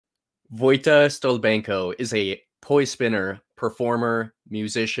Vojta Stolbenko is a poi spinner, performer,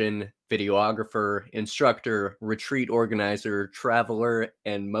 musician, videographer, instructor, retreat organizer, traveler,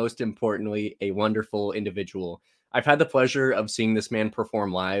 and most importantly, a wonderful individual. I've had the pleasure of seeing this man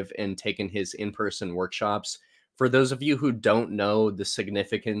perform live and taken his in-person workshops. For those of you who don't know the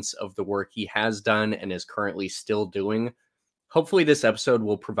significance of the work he has done and is currently still doing, hopefully this episode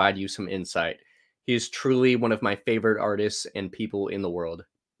will provide you some insight. He is truly one of my favorite artists and people in the world.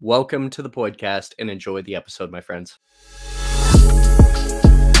 Welcome to the Poidcast and enjoy the episode, my friends.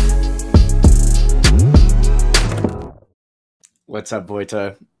 What's up,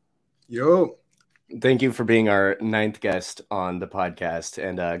 Vojta? Yo. Thank you for being our 9th guest on the podcast,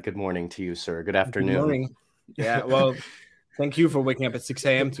 and good morning to you, sir. Good afternoon. Good morning. Yeah, well, thank you for waking up at 6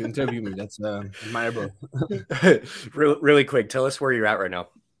 a.m. to interview me. That's admirable. Really quick, tell us where you're at right now.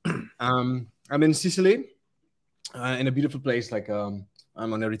 I'm in Sicily, in a beautiful place.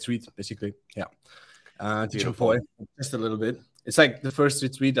 I'm on a retreat, basically. Yeah, teaching poi just a little bit. It's like the first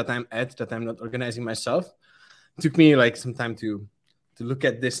retreat that I'm at that I'm not organizing myself. It took me like some time to look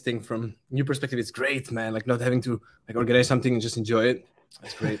at this thing from a new perspective. It's great, man. Like not having to like organize something and just enjoy it.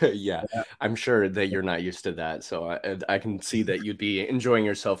 That's great. Yeah, I'm sure that you're not used to that, so I can see that you'd be enjoying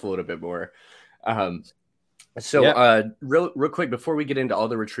yourself a little bit more. Real quick, before we get into all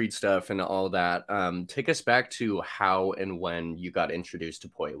the retreat stuff and all that, take us back to how and when you got introduced to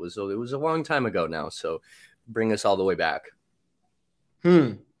poi. It was a long time ago now, so bring us all the way back.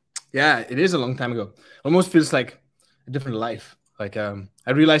 Yeah, it is a long time ago. Almost feels like a different life. Like I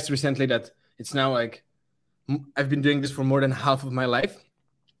realized recently that it's now like I've been doing this for more than half of my life,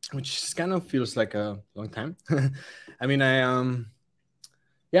 which kind of feels like a long time. I mean,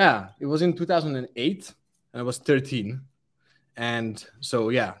 it was in 2008. And I was 13, and so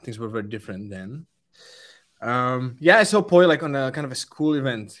yeah, things were very different then. I saw poi like on a kind of a school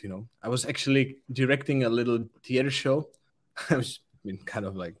event. You know, I was actually directing a little theater show. Kind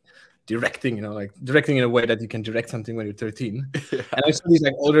of like directing, you know, like directing in a way that you can direct something when you're 13. Yeah. And I saw these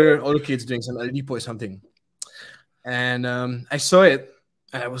like older kids doing some LED poi something, and I saw it,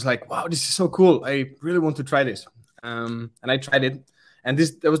 and I was like, wow, this is so cool. I really want to try this. And I tried it, and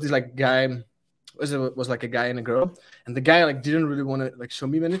there was this like guy. Was like a guy and a girl, and the guy like didn't really want to like show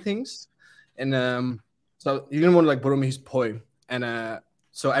me many things, and so he didn't want to like borrow me his poi, and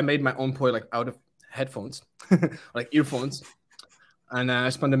so I made my own poi like out of headphones, like earphones, and I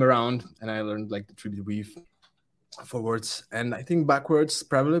spun them around, and I learned like the 3D weave forwards and I think backwards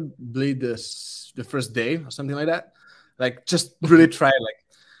probably the first day or something like that, like just really try like,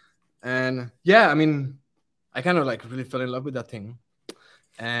 and yeah, I mean I kind of like really fell in love with that thing,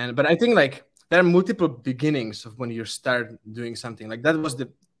 but I think like there are multiple beginnings of when you start doing something. Like that was the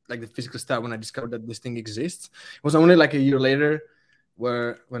physical start when I discovered that this thing exists. It was only like a year later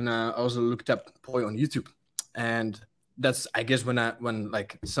when I also looked up poi on YouTube, and that's I guess when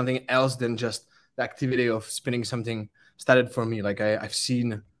like something else than just the activity of spinning something started for me. Like I've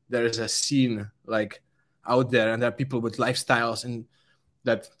seen there is a scene like out there, and there are people with lifestyles and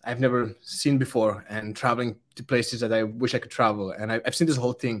that I've never seen before, and traveling to places that I wish I could travel. And I've seen this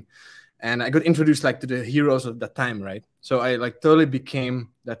whole thing. And I got introduced like to the heroes of that time, right? So I like totally became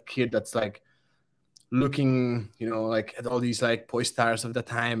that kid that's like looking, you know, like at all these like poi stars of the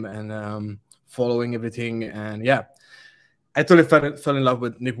time and following everything. And yeah, I totally fell in love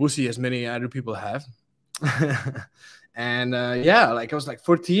with ᴜᴜᴜᴜ, as many other people have. And like I was like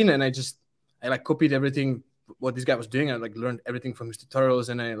 14, and I like copied everything what this guy was doing. I like learned everything from his tutorials,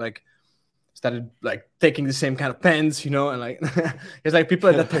 and I like started like taking the same kind of pens, you know, and like it's like people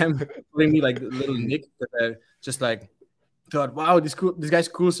at that time calling me like little Nick, that I just like thought, wow, this guy's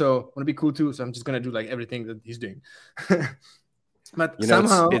cool, so I want to be cool too, so I'm just gonna do like everything that he's doing. But you know,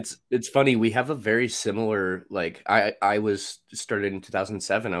 somehow it's funny, we have a very similar, like I was started in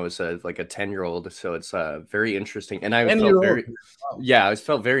 2007. I was like a 10-year-old, so it's very interesting, and I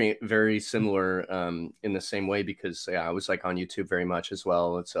felt very very similar in the same way, because I was like on YouTube very much as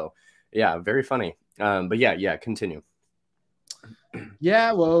well, and so yeah, very funny. But yeah, continue.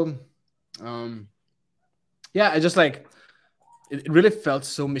 Yeah, well, I just like it really felt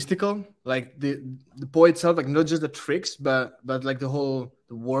so mystical, like the poi itself, like not just the tricks, but like the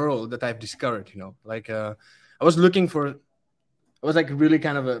world that I've discovered, you know. Like I was like really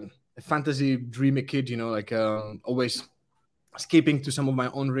kind of a fantasy dreamy kid, you know, like always escaping to some of my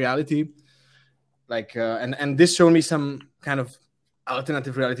own reality, like and this showed me some kind of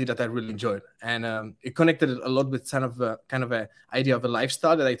alternative reality that I really enjoyed, and it connected a lot with kind of a idea of a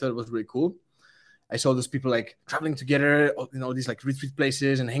lifestyle that I thought was really cool. I saw those people like traveling together in all these like retreat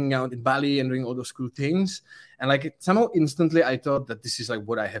places and hanging out in Bali and doing all those cool things. And like somehow instantly I thought that this is like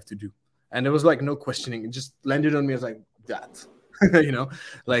what I have to do. and there was like no questioning. It just landed on me as like that, you know,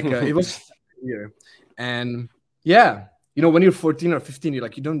 like it was here. And yeah, you know, when you're 14 or 15, you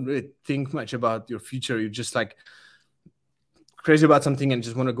don't really think much about your future. You're just like crazy about something and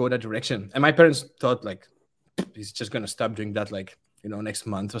just want to go that direction. And my parents thought like he's just gonna stop doing that, like, you know, next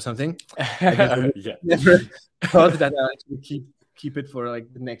month or something. I never thought that I actually keep it for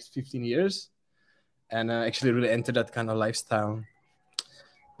like the next 15 years and actually really enter that kind of lifestyle.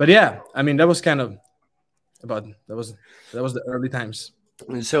 But yeah, I mean, that was kind of that was the early times.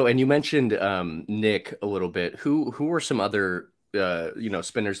 So, and you mentioned Nick a little bit. Who were some other you know,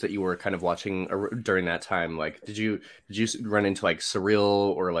 spinners that you were kind of watching during that time? Like, did you run into like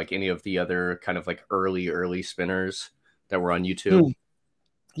 ⴫or like any of the other kind of like early spinners that were on YouTube?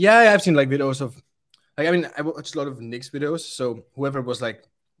 Yeah, I've seen like videos of, like, I mean, I watched a lot of Nick's videos. So whoever was like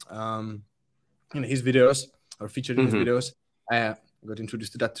you know, his videos or featured in his videos, I got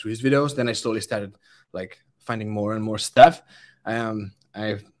introduced to that through his videos. Then I slowly started like finding more and more stuff.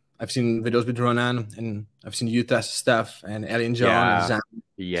 I've seen videos with Ronan, and I've seen Utah's stuff and Ellen John and Zam.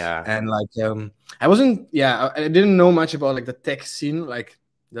 Yeah. And like I didn't know much about like the tech scene, like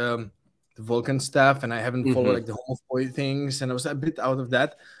the Vulcan stuff, and I haven't followed like the homophobic things, and I was a bit out of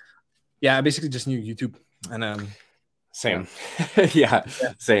that. Yeah, I basically just knew YouTube. And same. Yeah,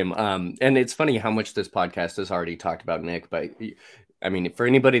 same. And it's funny how much this podcast has already talked about Nick, but I mean, for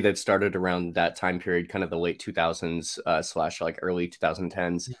anybody that started around that time period, kind of the late 2000s / like early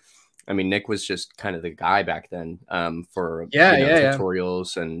 2010s, I mean, Nick was just kind of the guy back then for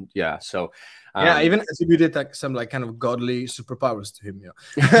tutorials and so I even attributed like some like kind of godly superpowers to him. You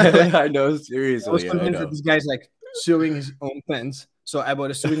know? I know, seriously. I was convinced that this guy's like sewing his own pants, so I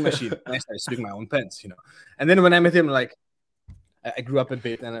bought a sewing machine and I started sewing my own pants. You know, and then when I met him, like I grew up a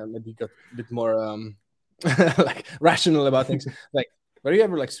bit and I maybe got a bit more like rational about things. Like, were you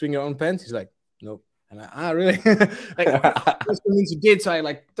ever like swing your own pants? He's like, nope. And really? Like, I was convinced you did, so I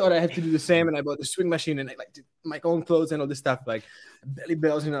like thought I had to do the same, and I bought the swing machine and I like did my own clothes and all this stuff, like belly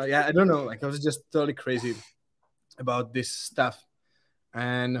bells, you know. Yeah, I don't know. Like, I was just totally crazy about this stuff.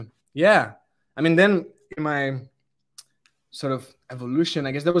 And yeah, I mean, then in my sort of evolution,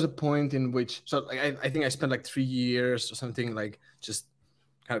 I guess there was a point in which, so like I think I spent like 3 years or something, like just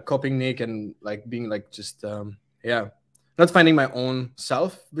kind of copying Nick and like being like just not finding my own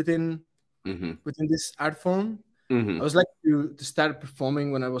self within this art form. I was like to start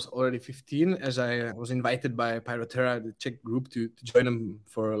performing when I was already 15, as I was invited by Pyroterra, the Czech group, to join them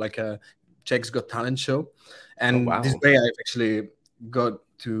for like a Czech's Got Talent show. And this way I've actually got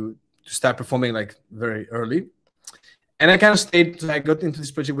to start performing like very early. And I kind of stayed, so I got into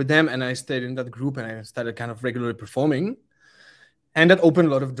this project with them and I stayed in that group and I started kind of regularly performing. And that opened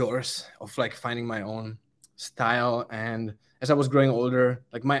a lot of doors of like finding my own style. And as I was growing older,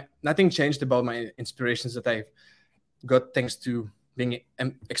 like nothing changed about my inspirations that I've got thanks to being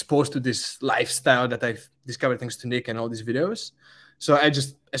exposed to this lifestyle that I've discovered thanks to Nick and all these videos. So I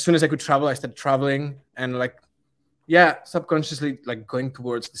just, as soon as I could travel, I started traveling and like, subconsciously like going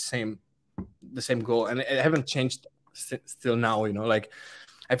towards the same goal. And I haven't changed still now, you know, like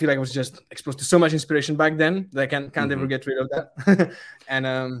I feel like I was just exposed to so much inspiration back then that I can't ever get rid of that.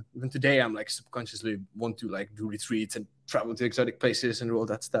 And even today, I'm like subconsciously want to like do retreats and travel to exotic places and all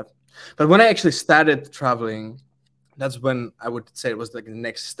that stuff. But when I actually started traveling, that's when I would say it was like the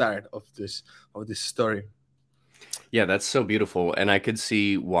next start of this story. Yeah, that's so beautiful. And I could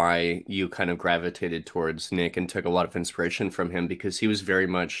see why you kind of gravitated towards Nick and took a lot of inspiration from him, because he was very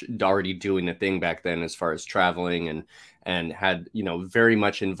much already doing the thing back then as far as traveling and had, you know, very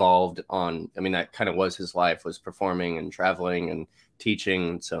much involved on, I mean, that kind of was his life, was performing and traveling and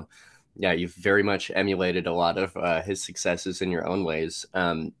teaching. So yeah, you've very much emulated a lot of his successes in your own ways.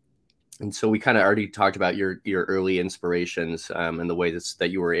 And so we kind of already talked about your early inspirations and the way that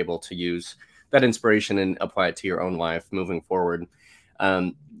you were able to use that inspiration and apply it to your own life moving forward.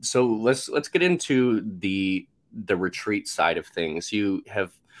 So let's get into the retreat side of things. You've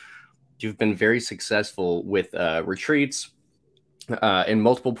been very successful with retreats in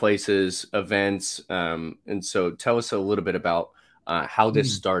multiple places, events, and so tell us a little bit about how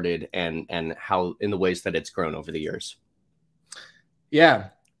this started and how in the ways that it's grown over the years. Yeah,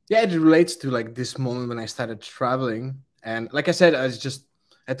 it relates to like this moment when I started traveling, and like I said,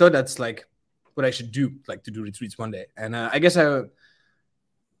 I thought that's like what I should do, like to do retreats one day. And I guess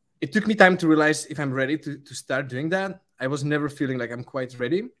it took me time to realize if I'm ready to start doing that. I was never feeling like I'm quite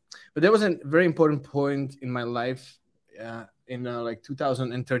ready, but there was a very important point in my life in like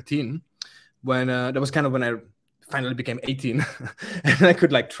 2013 when that was kind of when I finally became 18 and I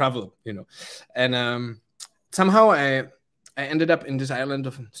could like travel, you know. And somehow I I ended up in this island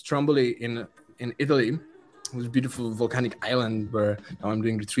of Stromboli in Italy. It was a beautiful volcanic island where now I'm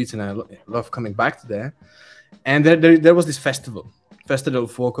doing retreats, and I love coming back to there. And there was this festival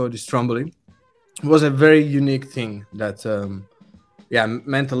Fuoco di Stromboli. It was a very unique thing that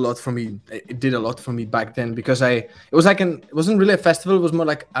meant a lot for me. It did a lot for me back then, because it wasn't really a festival. It was more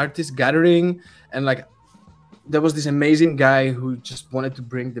like artist gathering, and like there was this amazing guy who just wanted to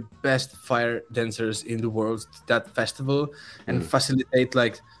bring the best fire dancers in the world to that festival and facilitate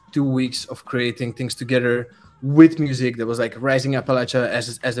like 2 weeks of creating things together with music. There was like Rising Appalachia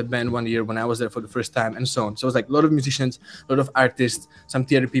as a band one year when I was there for the first time, and so on. So it was like a lot of musicians, a lot of artists, some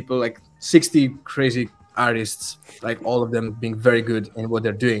theater people, like 60 crazy artists, like all of them being very good in what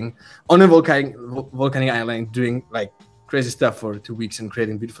they're doing on a volcanic island, doing like crazy stuff for 2 weeks and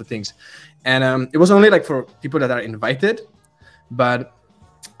creating beautiful things. And it was only like for people that are invited, but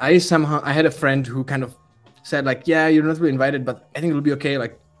I had a friend who kind of said like, yeah, you're not really invited, but I think it'll be okay,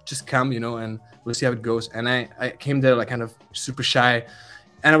 like just come, and we'll see how it goes. And I came there like kind of super shy,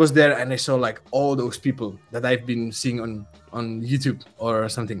 and I was there and I saw like all those people that I've been seeing on YouTube or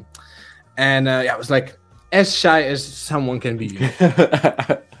something. And I was like as shy as someone can be.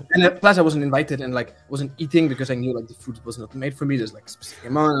 And plus I wasn't invited, and like wasn't eating because I knew like the food was not made for me. There's like a specific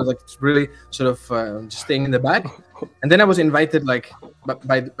amount. I was like, it's really sort of just staying in the back. And then I was invited like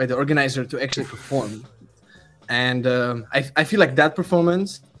by the organizer to actually perform. And I feel like that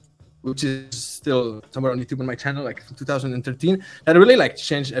performance, which is still somewhere on YouTube on my channel, like from 2013, that really like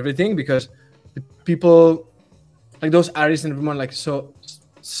changed everything, because the people, like those artists and everyone, like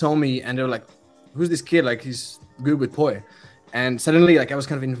saw me, and they were like, who's this kid? Like he's good with poi. And suddenly like I was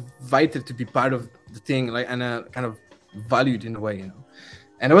kind of invited to be part of the thing, like, and kind of valued in a way,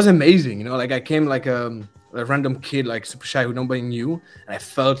 And it was amazing, like I came like a random kid, like super shy, who nobody knew, and I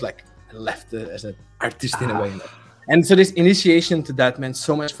felt like I left as an artist in a way. And so this initiation to that meant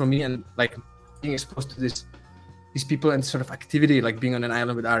so much for me, and like being exposed to these people and sort of activity, like being on an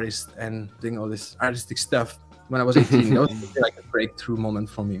island with artists and doing all this artistic stuff when I was 18. That was like a breakthrough moment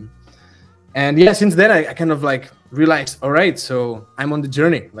for me. And yeah, since then I kind of like realized, all right, so I'm on the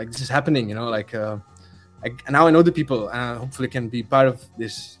journey, like this is happening, like now I know the people, and hopefully can be part of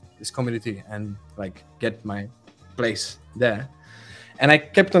this community and like get my place there. And I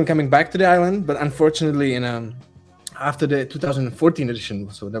kept on coming back to the island, but unfortunately after the 2014 edition,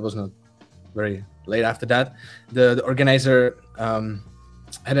 so that was not very late after that, the organizer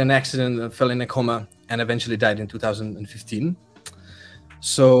had an accident, fell in a coma, and eventually died in 2015.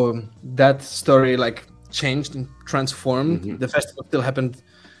 So that story like changed and transformed. The festival still happened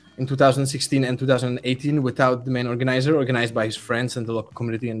in 2016 and 2018 without the main organizer, organized by his friends and the local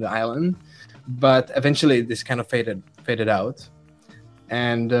community in the island. But eventually this kind of faded out.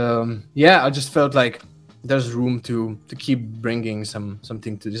 And I just felt like there's room to keep bringing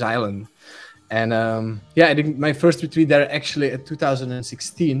something to this island. And I did my first retreat there actually at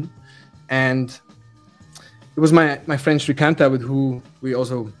 2016. And it was my friend Srikanta, with who we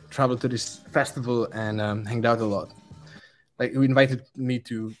also traveled to this festival and hanged out a lot. Like he invited me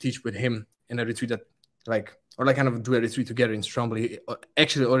to teach with him in a retreat that kind of do a retreat together in Stromboli. He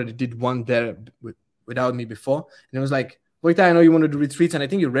actually already did one there without me before. And it was like, Vojta, I know you want to do retreats and I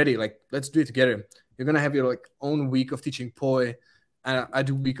think you're ready. Like, let's do it together. You're going to have your like own week of teaching poi. And I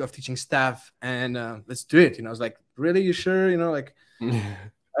do week of teaching staff, and let's do it. I was like, really, you sure?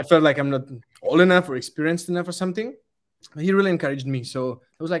 I felt like I'm not old enough or experienced enough or something. But he really encouraged me. So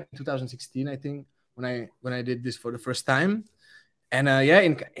it was like 2016, I think, when I did this for the first time. And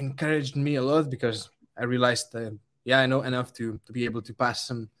encouraged me a lot, because I realized I know enough to be able to pass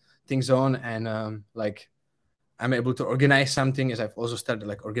some things on, and I'm able to organize something, as I've also started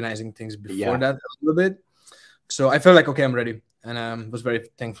like organizing things before that a little bit. So I felt like, okay, I'm ready. And was very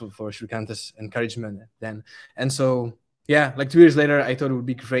thankful for Srikanta's encouragement then. And so, like 2 years later, I thought it would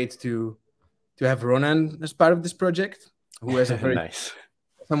be great to have Ronan as part of this project, who is a very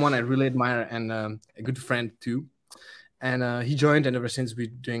someone I really admire, and a good friend too. And he joined, and ever since we're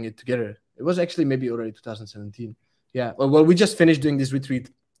doing it together. It was actually maybe already 2017. Yeah. Well, we just finished doing this retreat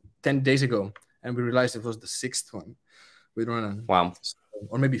 10 days ago, and we realized it was the 6th one with Ronan. Wow.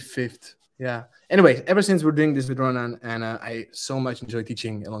 Or maybe 5th. Yeah. Anyway, ever since we're doing this with Ronan, and I so much enjoy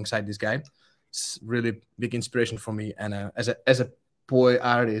teaching alongside this guy. It's really big inspiration for me, and as a poi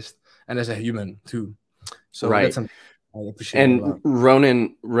artist and as a human too. So that's something I appreciate. And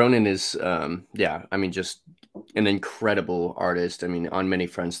Ronan is just an incredible artist. I mean, on many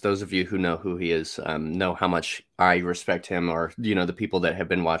fronts. Those of you who know who he is know how much I respect him, or the people that have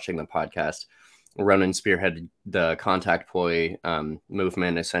been watching the podcast. Ronan spearheaded the contact poi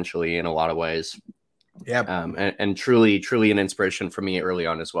movement, essentially, in a lot of ways. Yeah. And truly an inspiration for me early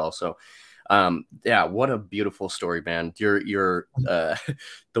on as well. So yeah, what a beautiful story, man. Your the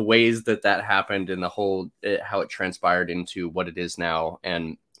ways that happened and the whole how it transpired into what it is now,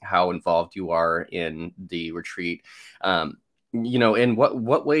 and how involved you are in the retreat. You know, in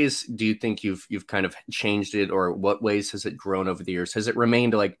what ways do you think you've kind of changed it, or what ways has it grown over the years? Has it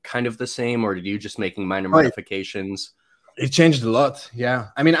remained like kind of the same, or did you just making minor modifications? It changed a lot. Yeah.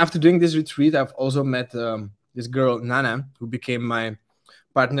 I mean, after doing this retreat, I've also met this girl, Nana, who became my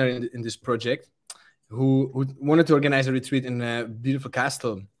partner in this project, who wanted to organize a retreat in a beautiful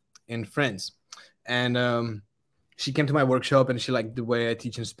castle in France. And she came to my workshop, and she liked the way I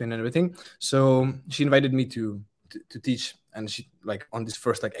teach and spin and everything. So she invited me to teach, and she like on this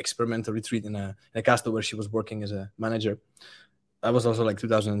first like experimental retreat in a castle where she was working as a manager. That was also like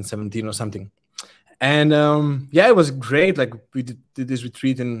 2017 or something. And yeah, it was great. Like we did this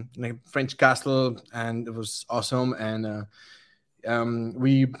retreat in a French castle, and it was awesome. And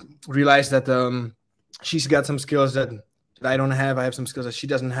we realized that she's got some skills that I don't have. I have some skills that she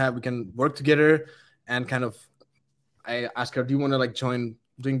doesn't have. We can work together. And kind of, I asked her, do you want to like join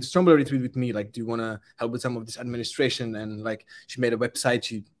doing the Stromboli retreat with me? Like, do you want to help with some of this administration? And like, she made a website.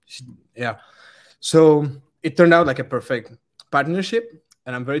 She yeah. So it turned out like a perfect partnership.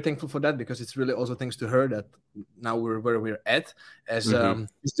 And I'm very thankful for that, because it's really also thanks to her that now we're where we're at, as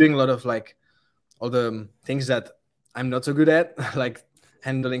she's doing a lot of like all the things that I'm not so good at, like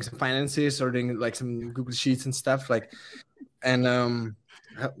handling some finances or doing like some Google Sheets and stuff, like, and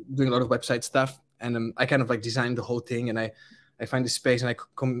doing a lot of website stuff. And I kind of like designed the whole thing, and I find the space, and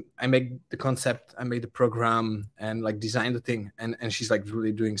I make the concept, I make the program, and like design the thing. And she's like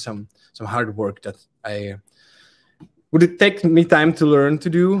really doing some hard work that would it take me time to learn to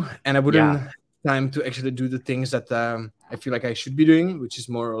do, and I wouldn't have time to actually do the things that I feel like I should be doing, which is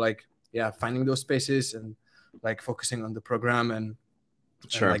more like finding those spaces and like focusing on the program and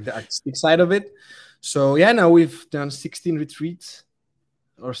like the artistic side of it. So yeah, now we've done 16 retreats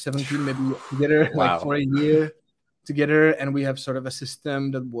or 17 maybe together, like for a year together, and we have sort of a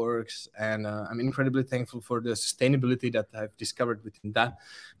system that works. And I'm incredibly thankful for the sustainability that I've discovered within that,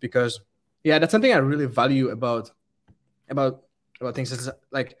 because that's something I really value about things. It's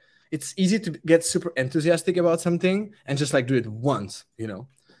like it's easy to get super enthusiastic about something and just like do it once. You know,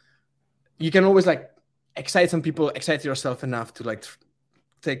 you can always like excite some people, excite yourself enough to like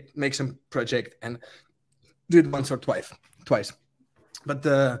make some project and do it once or twice. But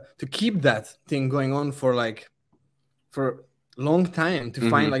to keep that thing going on for a long time, to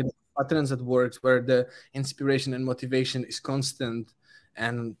find like the patterns that works, where the inspiration and motivation is constant,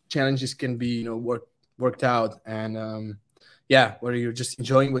 and challenges can be worked out, and where you're just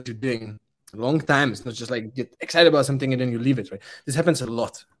enjoying what you're doing a long time. It's not just like get excited about something and then you leave it, right? This happens a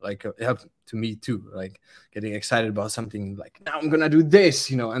lot. Like it happened to me too, like getting excited about something, like now I'm gonna do this,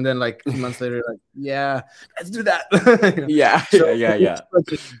 and then like 2 months later, like let's do that.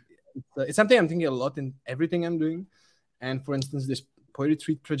 It's something I'm thinking a lot in everything I'm doing. And for instance, this Poetry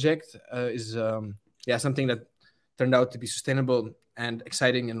Retreat project is something that turned out to be sustainable and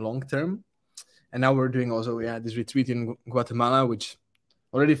exciting and long term. And now we're doing also this retreat in Guatemala, which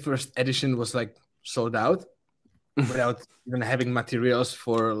already first edition was like sold out without even having materials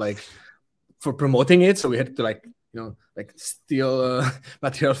for promoting it. So we had to like steal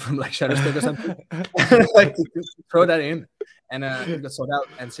material from like Shutterstock or something, like to throw that in. And it got sold out.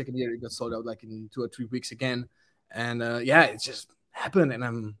 And second year it got sold out like in 2 or 3 weeks again. And it just happened. And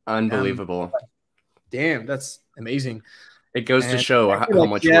I'm unbelievable. Damn, that's amazing. It goes to show how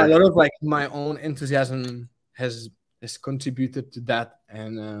much work. A lot of like my own enthusiasm has contributed to that.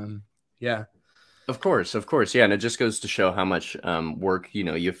 And of course, and it just goes to show how much work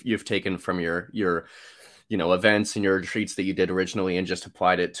you've taken from your events and your retreats that you did originally, and just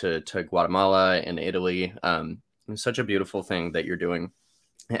applied it to Guatemala and Italy. It's such a beautiful thing that you're doing.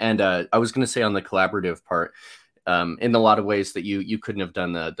 And I was going to say on the collaborative part, in a lot of ways that you couldn't have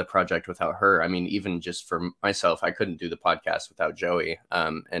done the project without her. I mean, even just for myself, I couldn't do the podcast without Joey.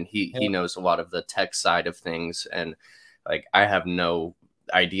 And he knows a lot of the tech side of things, and like I have no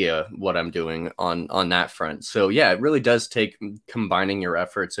idea what I'm doing on that front. So yeah, it really does take combining your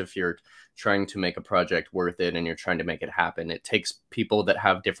efforts. If you're trying to make a project worth it and you're trying to make it happen, it takes people that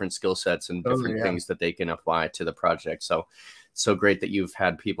have different skill sets and different things that they can apply to the project. So great that you've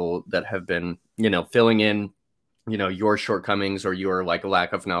had people that have been filling in your shortcomings or your like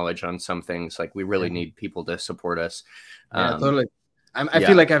lack of knowledge on some things. Like we really need people to support us. Totally. I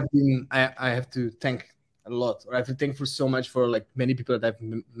feel like I have to thank a lot, or I have to thank for so much for like many people that I've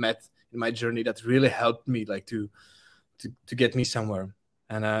met in my journey that really helped me like to get me somewhere.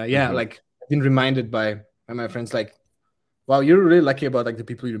 And like I've been reminded by my friends, like, wow, you're really lucky about like the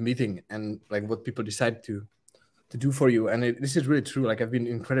people you're meeting and like what people decide to do for you. And this is really true. Like, I've been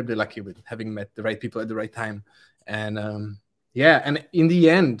incredibly lucky with having met the right people at the right time. And yeah, and in the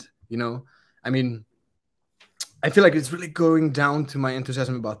end, you know, I mean, I feel like it's really going down to my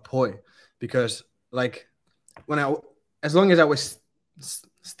enthusiasm about Poi, because like as long as I was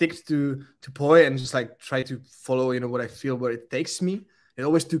stick to Poi and just like try to follow, you know, what I feel, where it takes me, it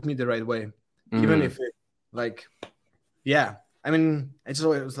always took me the right way. Even if it like, yeah, I mean, I just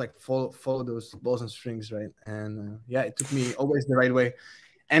always like follow those balls and strings, right? And yeah, it took me always the right way,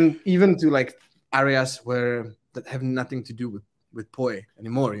 and even to like areas that have nothing to do with Poi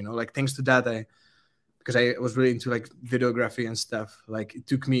anymore, you know, like thanks to that, because I was really into like videography and stuff, like it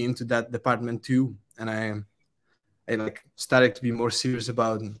took me into that department too, and I like started to be more serious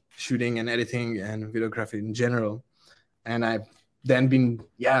about shooting and editing and videography in general, and I've then been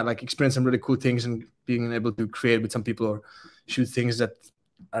like experienced some really cool things and being able to create with some people or shoot things that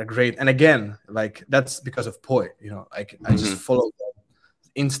are great. And again, like that's because of Poi, you know, like I just followed that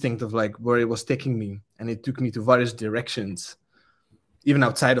instinct of like where it was taking me, and it took me to various directions, even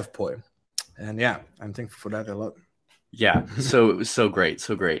outside of Poi. And yeah, I'm thankful for that a lot. Yeah, so great,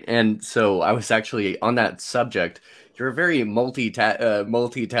 so great. And so I was actually on that subject. You're a very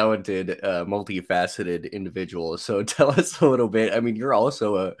multi-talented, multifaceted individual. So tell us a little bit. I mean, you're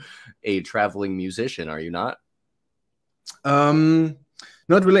also a traveling musician, are you not?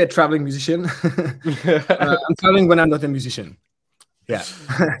 Not really a traveling musician. I'm traveling when I'm not a musician. Yeah.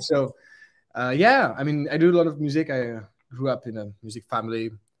 So yeah, I mean, I do a lot of music. I grew up in a music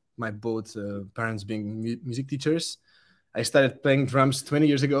family. My both parents being music teachers. I started playing drums 20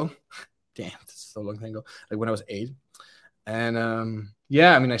 years ago. Damn, that's so long time ago. Like when I was 8. And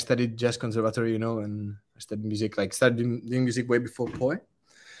yeah, I mean, I studied jazz conservatory, you know, and I studied music, like started doing music way before Poi.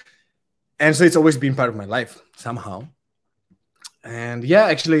 And so it's always been part of my life somehow. And yeah,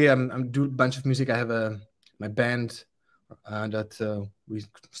 actually, I'm doing a bunch of music. I have my band that we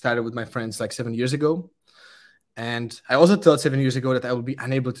started with my friends like 7 years ago. And I also thought 7 years ago that I would be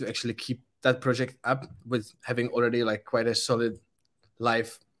unable to actually keep that project up with having already like quite a solid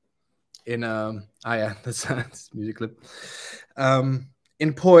life in that's music clip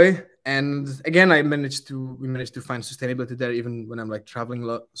in Poi. And again, we managed to find sustainability there even when I'm like traveling a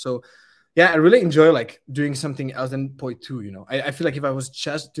lot. So yeah, I really enjoy like doing something else than Poi too, you know. I feel like if I was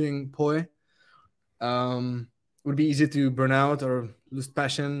just doing Poi, it would be easy to burn out or lose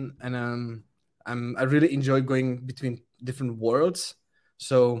passion. And I really enjoy going between different worlds.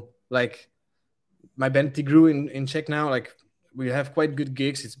 So like my band tigru in Czech now, like we have quite good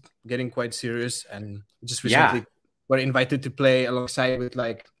gigs. It's getting quite serious, and just recently were invited to play alongside with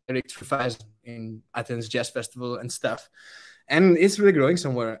like Eric Trufaz in Athens Jazz Festival and stuff. And it's really growing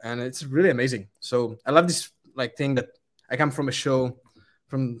somewhere, and it's really amazing. So I love this like thing that I come from a show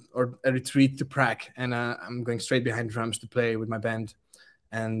or a retreat to Prague, and I'm going straight behind drums to play with my band.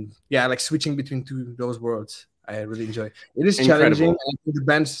 And yeah, like switching between those worlds, I really enjoy. It is challenging. I think the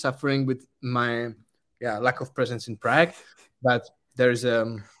band's suffering with my lack of presence in Prague, but there's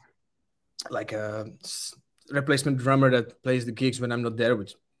like a replacement drummer that plays the gigs when I'm not there,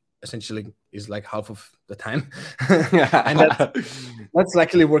 which essentially is like half of the time. And that's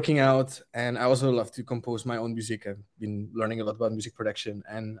luckily working out. And I also love to compose my own music. I've been learning a lot about music production,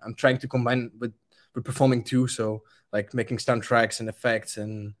 and I'm trying to combine with performing too. So like making soundtracks and effects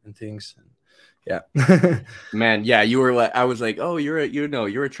and things. And yeah. Man, yeah, you were like, I was like, oh, you're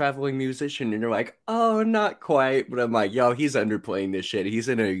a traveling musician, and you're like, oh, not quite. But I'm like, yo, he's underplaying this shit. He's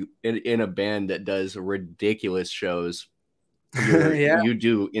in a band that does ridiculous shows. You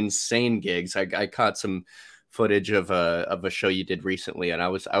do insane gigs. I caught some footage of a show you did recently, and I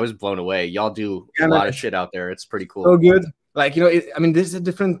was blown away. Y'all do a lot of shit out there. It's pretty cool. So good. Like, you know, I mean, this is a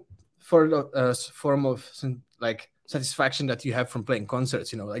different form of like satisfaction that you have from playing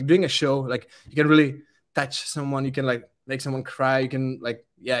concerts, you know, like doing a show, like you can really touch someone, you can like make someone cry, you can like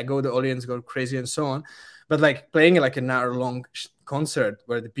go the audience go crazy and so on. But like playing like an hour long concert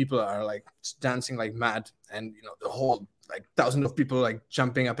where the people are like dancing like mad, and you know the whole like thousands of people like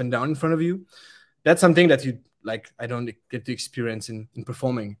jumping up and down in front of you, that's something that you like I don't get to experience in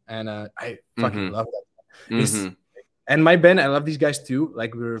performing. And I fucking love that. And my band, I love these guys too.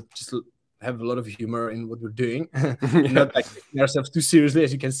 Like we're just have a lot of humor in what we're doing. Not like taking ourselves too seriously,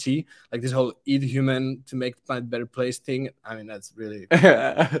 as you can see. Like this whole eat human to make the planet a better place thing. I mean, that's really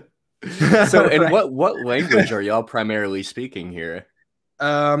So in what language are y'all primarily speaking here?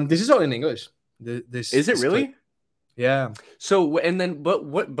 This is all in English. This is it really? Yeah. So and then but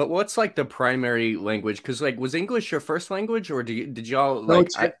what's like the primary language? Because like was English your first language, or did y'all like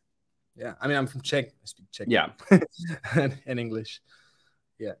Yeah, I mean, I'm from Czech. I speak Czech. Yeah. and English.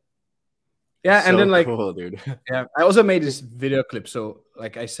 Yeah. Yeah, So and then like, cool, dude. yeah, I also made this video clip. So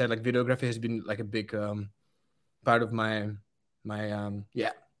like I said, like videography has been like a big part of my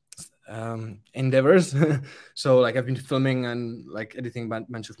endeavors. So like I've been filming and like editing a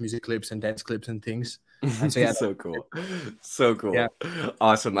bunch of music clips and dance clips and things. And so yeah, So cool. So cool. Yeah.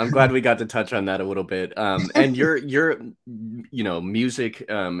 Awesome. I'm glad we got to touch on that a little bit. And your music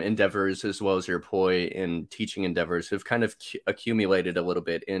endeavors, as well as your poi and teaching endeavors, have kind of accumulated a little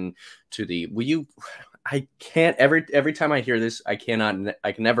bit into the I can't every time I hear this, I can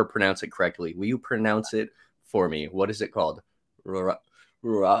never pronounce it correctly. Will you pronounce it for me? What is it called?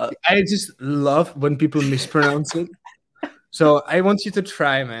 I just love when people mispronounce it. So I want you to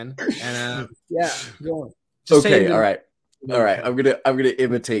try, man. And yeah, go on. Just okay, all right. All right. I'm gonna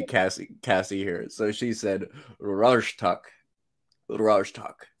imitate Cassie here. So she said Rajtak.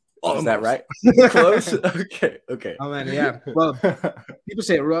 Is that right? Close. Okay. Oh man, yeah. Well, people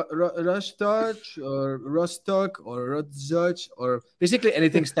say Rostok or Rostock or Rodzok or basically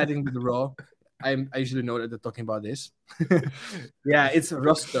anything starting with raw. I usually know that they're talking about this. Yeah, it's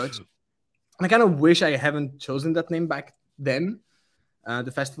Rostock. I kind of wish I haven't chosen that name back then,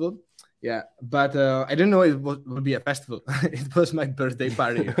 the festival. Yeah, but I didn't know it would be a festival. It was my birthday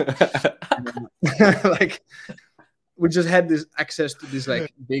party. Like, we just had this access to this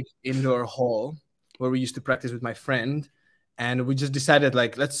like big indoor hall where we used to practice with my friend, and we just decided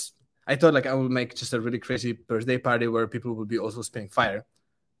like I thought like I will make just a really crazy birthday party where people will be also spitting fire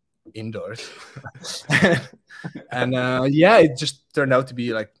indoors. And yeah, it just turned out to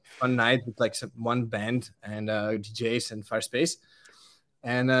be like one night with like one band and DJs and fire space.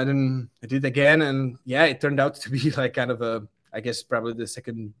 And then I did it again, and yeah, it turned out to be like kind of I guess probably the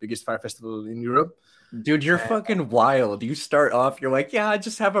second biggest fire festival in Europe. Dude, you're fucking wild. You start off, you're like, yeah, I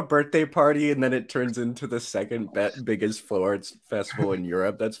just have a birthday party, and then it turns into the second biggest Florence festival in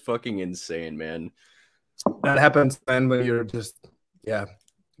Europe. That's fucking insane, man. That happens, man, when you're just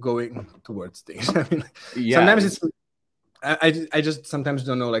going towards things. I mean, yeah, sometimes it's I just sometimes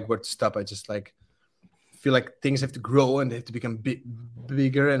don't know like where to stop. I just like feel like things have to grow and they have to become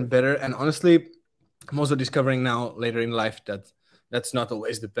bigger and better. And honestly, I'm also discovering now later in life that that's not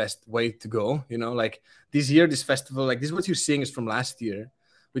always the best way to go. You know, like this year, this festival, like this is what you're seeing is from last year,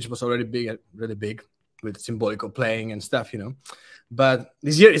 which was already big, really big with Stolbenko playing and stuff, you know. But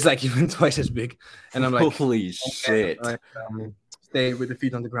this year is like even twice as big. And I'm like, holy shit. Stay with the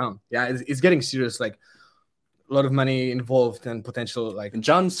feet on the ground. Yeah, it's getting serious. Like a lot of money involved and potential. Like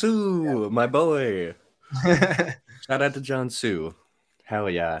Jansu, my boy. Shout out to Jansu. Hell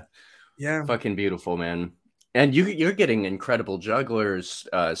yeah. Yeah. Fucking beautiful, man. And you're getting incredible jugglers,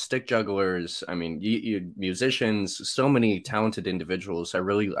 stick jugglers. I mean, you musicians, so many talented individuals. I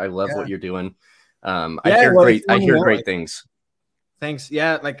love what you're doing. I hear great things. Thanks.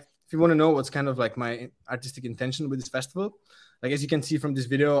 Yeah, like if you want to know what's kind of like my artistic intention with this festival, like as you can see from this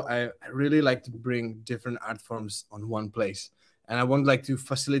video, I really like to bring different art forms on one place. And I want like to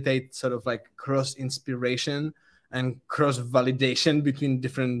facilitate sort of like cross inspiration and cross validation between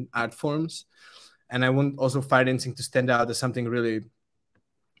different art forms. And I want also fire dancing to stand out as something really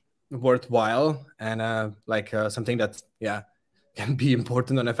worthwhile and something that can be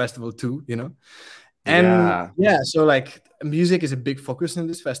important on a festival too, you know. And so like music is a big focus in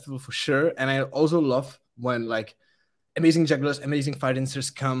this festival for sure. And I also love when like amazing jugglers, amazing fire dancers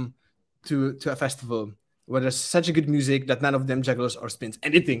come to a festival where there's such a good music that none of them juggles or spins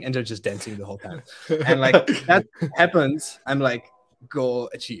anything and they're just dancing the whole time. And like that happens, I'm like, goal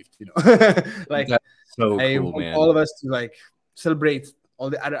achieved, you know. Like that's so I cool, want man. all of us to like celebrate all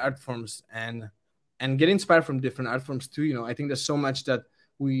the other art forms and get inspired from different art forms too, you know. I think there's so much that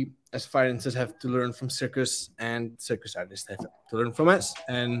we as fire dancers have to learn from circus, and circus artists have to learn from us,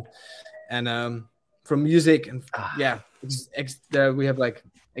 and from music. And we have like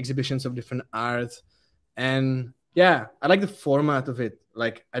exhibitions of different art. And yeah, I like the format of it.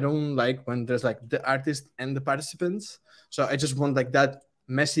 Like I don't like when there's like the artist and the participants. So I just want like that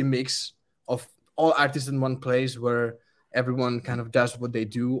messy mix of all artists in one place where everyone kind of does what they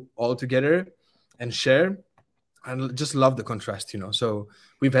do all together and share. I just love the contrast, you know. So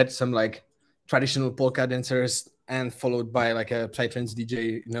we've had some like traditional polka dancers and followed by like a psytrance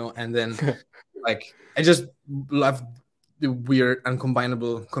DJ, you know, and then like I just love the weird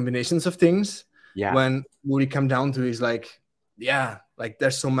uncombinable combinations of things. Yeah. When we come down to is like, like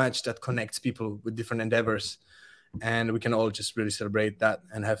there's so much that connects people with different endeavors, and we can all just really celebrate that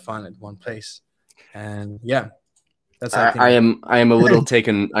and have fun at one place. And yeah, That's I am a little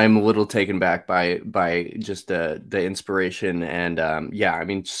taken back by just the inspiration, and yeah, I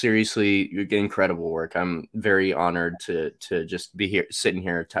mean, seriously, you're getting incredible work. I'm very honored to just be here, sitting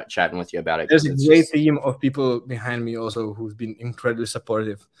here, chatting with you about it. There's a great team of people behind me also who've been incredibly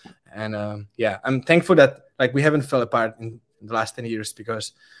supportive, and yeah, I'm thankful that like we haven't fell apart in the last 10 years,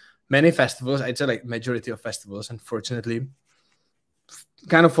 because many festivals, I'd say like majority of festivals, unfortunately,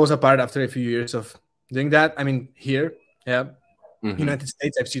 kind of falls apart after a few years of doing that. I mean, here, yeah, United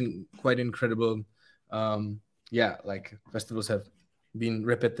States, I've seen quite incredible, yeah, like festivals have been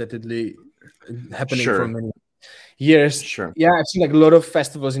repetitively happening for many years. Yeah, I've seen like a lot of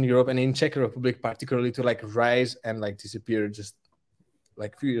festivals in Europe and in Czech Republic, particularly, to like rise and like disappear just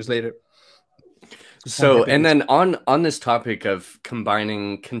like a few years later. So, and then on this topic of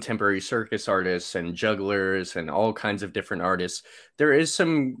combining contemporary circus artists and jugglers and all kinds of different artists, there is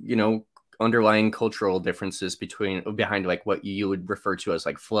some, you know, underlying cultural differences behind like what you would refer to as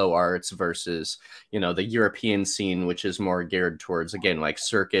like flow arts versus, you know, the European scene, which is more geared towards, again, like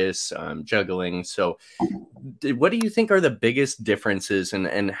circus, juggling. So what do you think are the biggest differences,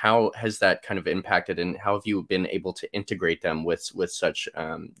 and how has that kind of impacted, and how have you been able to integrate them with such,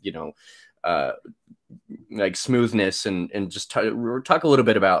 you know, like smoothness, and just talk a little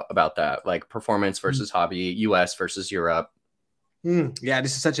bit about that, like performance versus hobby, US versus Europe? Yeah,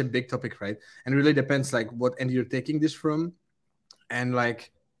 this is such a big topic, right? And it really depends like what end you're taking this from, and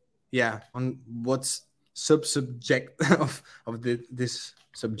like, yeah, on what's subject of this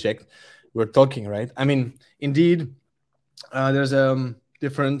subject we're talking, right? I mean, indeed, there's a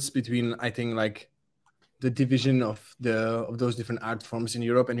difference between, I think, like the division of those different art forms in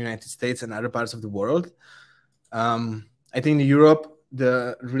Europe and United States and other parts of the world. I think in Europe,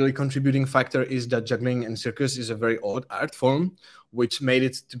 the really contributing factor is that juggling and circus is a very old art form, which made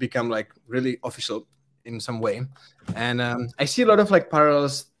it to become like really official in some way. And I see a lot of like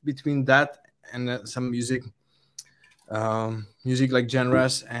parallels between that and some music like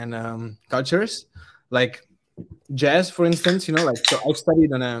genres and cultures, like jazz, for instance. You know, like, so I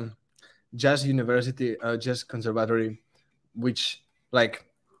studied on a jazz university, jazz conservatory, which like,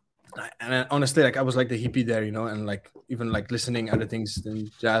 and honestly, like I was like the hippie there, you know, and like even like listening other things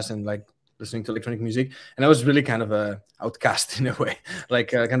than jazz and like listening to electronic music. And I was really kind of a outcast in a way,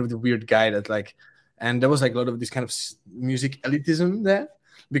 like kind of the weird guy that like, and there was like a lot of this kind of music elitism there,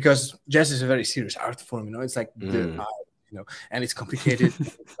 because jazz is a very serious art form, you know, it's like the art, you know, and it's complicated.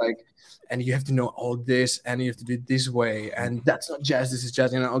 It's like, and you have to know all this, and you have to do it this way, and that's not jazz, this is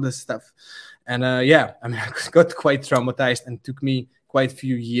jazz, you know, all this stuff. And yeah, I mean, I got quite traumatized, and took me quite a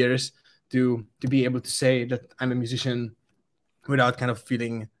few years to be able to say that I'm a musician without kind of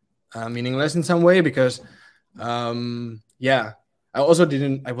feeling meaningless in some way, because yeah, I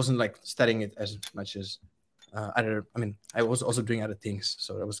wasn't like studying it as much as I mean, I was also doing other things,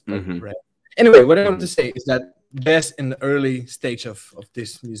 so that was quite rare. Anyway, what I want to say is that jazz in the early stage of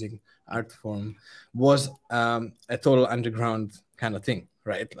this music art form was a total underground kind of thing,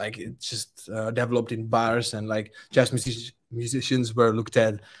 right? Like it just developed in bars, and like jazz musicians were looked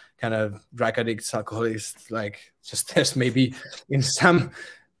at kind of drug addicts, alcoholics, like just as maybe in some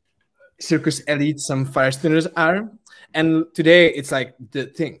circus elites some fire spinners are. And today it's like the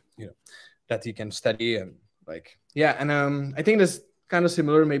thing, you know, that you can study, and like, yeah. And I think that's kind of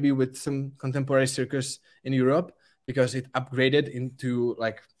similar maybe with some contemporary circus in Europe, because it upgraded into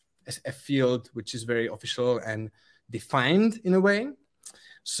like a field which is very official and defined in a way.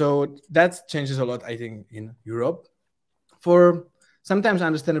 So that changes a lot, I think, in Europe, for sometimes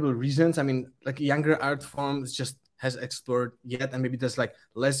understandable reasons. I mean, like younger art forms just has explored yet, and maybe there's like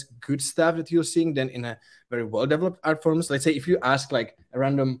less good stuff that you're seeing than in a very well-developed art forms. Let's say if you ask like a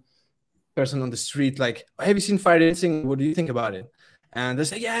random person on the street, like, oh, have you seen fire dancing? What do you think about it? And they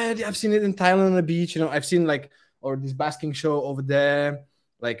say, yeah, I've seen it in Thailand on the beach. You know, I've seen like, or this basking show over there.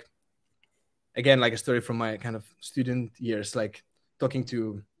 Like, again, like a story from my kind of student years, like talking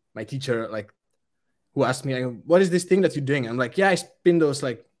to my teacher, like, who asked me, what is this thing that you're doing? I'm like, yeah, I spin those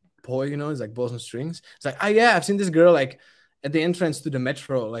like poi, you know, it's like balls and strings. It's like, oh yeah, I've seen this girl like at the entrance to the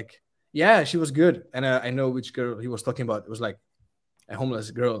metro. Like, yeah, she was good. And I know which girl he was talking about. It was like a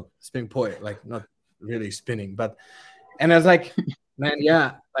homeless girl spinning poi, like not really spinning, but, and I was like, man,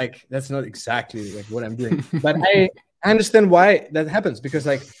 yeah, like that's not exactly like what I'm doing. But I understand why that happens, because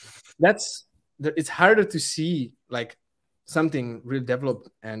like it's harder to see like something really developed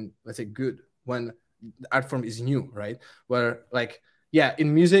and, let's say, good when the art form is new, right? Where like, yeah,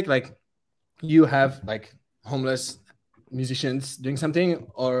 in music, like you have like homeless musicians doing something,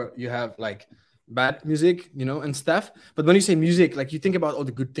 or you have like bad music, you know, and stuff. But when you say music, like you think about all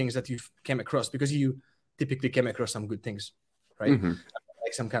the good things that you've came across, because you typically came across some good things, right?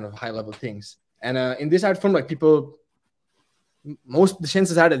 Like some kind of high level things. And in this art form, like people, the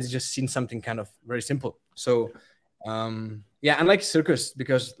chances are that it's just seen something kind of very simple. So yeah, unlike circus,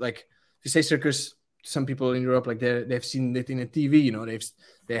 because like if you say circus, some people in Europe, like they've seen it in a TV, you know,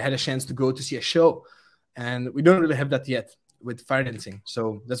 they had a chance to go to see a show, and we don't really have that yet with fire dancing.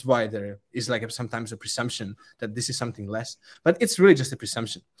 So that's why there is like sometimes a presumption that this is something less, but it's really just a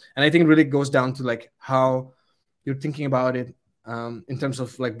presumption. And I think it really goes down to like how you're thinking about it in terms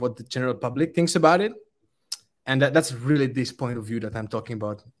of like what the general public thinks about it. And that's really this point of view that I'm talking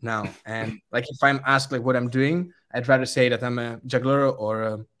about now. And like if I'm asked like what I'm doing, I'd rather say that I'm a juggler or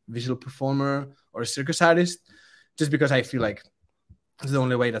a visual performer or a circus artist, just because I feel like it's the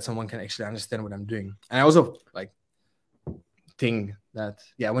only way that someone can actually understand what I'm doing. And I also like think that,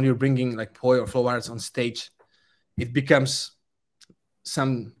 yeah, when you're bringing like poi or flow arts on stage, it becomes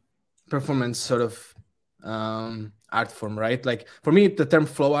some performance sort of art form, right? Like for me, the term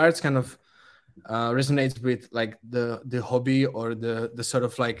flow arts kind of resonates with like the hobby or the sort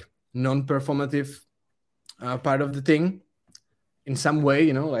of like non-performative part of the thing in some way,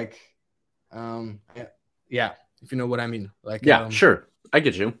 you know, like yeah, if you know what I mean. Like yeah, sure, I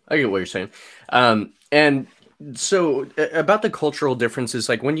get you. I get what you're saying. And so about the cultural differences,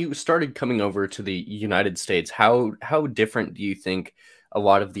 like when you started coming over to the United States, how different do you think a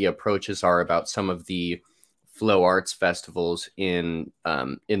lot of the approaches are about some of the flow arts festivals in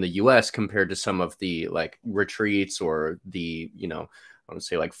the US compared to some of the like retreats or the, you know, I want to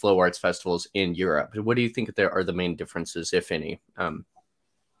say like flow arts festivals in Europe? What do you think there are the main differences, if any?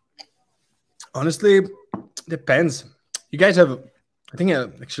 Honestly, depends. You guys have, I think,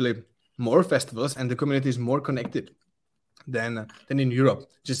 actually more festivals, and the community is more connected than in Europe,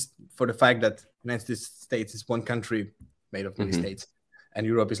 just for the fact that the United States is one country made of many states, and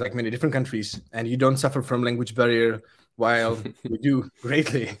Europe is like many different countries, and you don't suffer from language barrier, while we do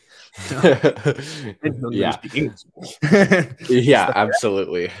greatly. Yeah, yeah,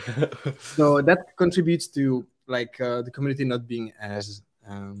 absolutely. So that contributes to like the community not being as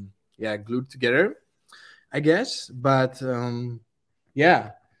glued together, I guess. But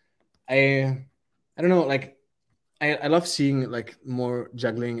yeah, I don't know, like I love seeing like more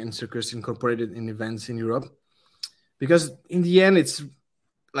juggling and circus incorporated in events in Europe, because in the end it's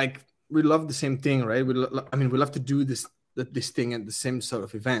like we love the same thing, right? We love to do this thing at the same sort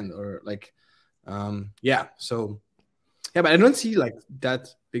of event, or like so yeah, but I don't see like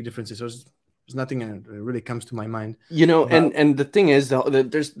that big differences. There's nothing that really comes to my mind, you know. And the thing is,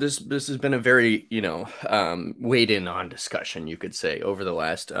 there's this has been a very, you know, weighed in on discussion, you could say, over the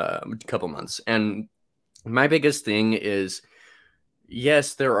last couple months. And my biggest thing is,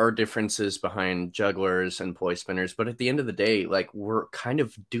 yes, there are differences behind jugglers and poi spinners, but at the end of the day, like we're kind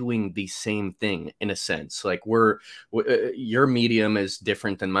of doing the same thing in a sense. Like your medium is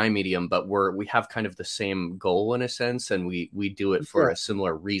different than my medium, but we have kind of the same goal in a sense, and we do it for a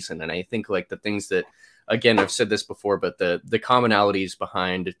similar reason. And I think like the things that, again, I've said this before, but the commonalities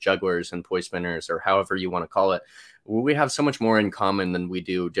behind jugglers and poi spinners, or however you want to call it, we have so much more in common than we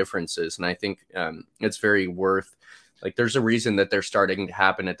do differences. And I think it's very worth, like, there's a reason that they're starting to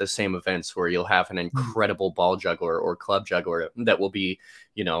happen at the same events, where you'll have an incredible ball juggler or club juggler that will be,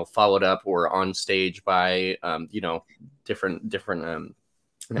 you know, followed up or on stage by, you know, different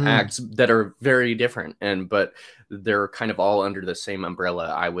acts that are very different, but they're kind of all under the same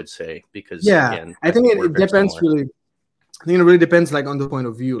umbrella, I would say, because again, I think it depends really. I think it really depends, like, on the point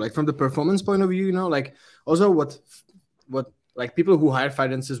of view, like from the performance point of view, you know, like also what like people who hire fire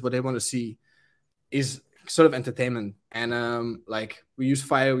dancers, what they want to see is sort of entertainment. And like we use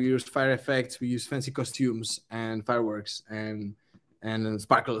fire effects, we use fancy costumes and fireworks and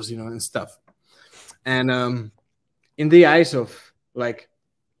sparkles, you know, and stuff. And in the eyes of like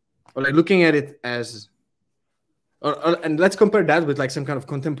looking at it as, and let's compare that with like some kind of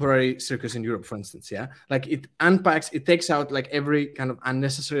contemporary circus in Europe, for instance. Yeah, like it takes out like every kind of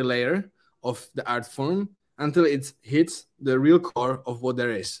unnecessary layer of the art form until it hits the real core of what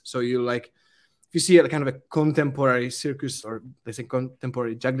there is. So you like, if you see a kind of a contemporary circus, or let's say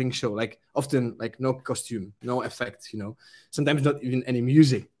contemporary juggling show, like often like no costume, no effects, you know, sometimes not even any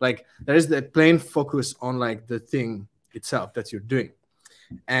music. Like there is the plain focus on like the thing itself that you're doing.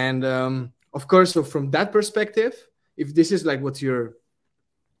 And of course, so from that perspective, if this is like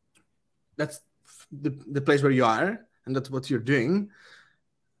that's the place where you are, and that's what you're doing,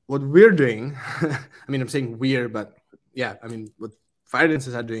 what we're doing, I mean, I'm saying we're, but yeah, I mean, what fire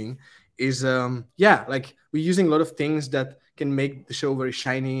dancers are doing is, like we're using a lot of things that can make the show very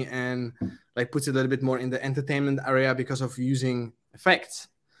shiny and like puts it a little bit more in the entertainment area because of using effects.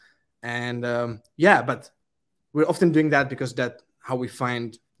 And yeah, but we're often doing that because that's how we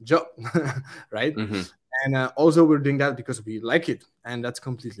find job, right? And also we're doing that because we like it, and that's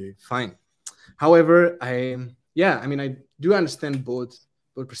completely fine. However, I mean, I do understand both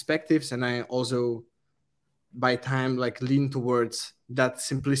perspectives, and I also by time like lean towards that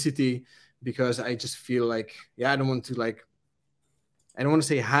simplicity, because I just feel like, I don't want to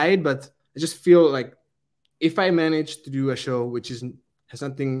say hide, but I just feel like if I manage to do a show which has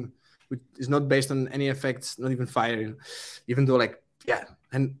nothing, which is not based on any effects, not even fire, even though like,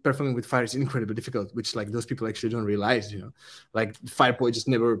 and performing with fire is incredibly difficult, which like those people actually don't realize, like fire point just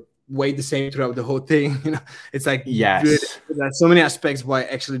never weighed the same throughout the whole thing. It's like, yes, there's so many aspects why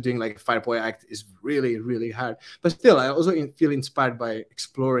actually doing like a fire point act is really, really hard. But still, I also feel inspired by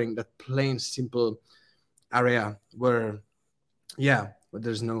exploring that plain, simple area where, but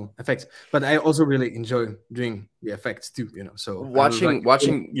there's no effects. But I also really enjoy doing the effects too, So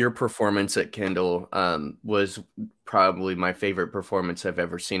watching your performance at Kindle was probably my favorite performance I've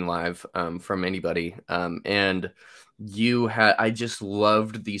ever seen live from anybody. And I just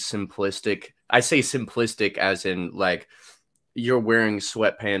loved the simplistic. I say simplistic as in like you're wearing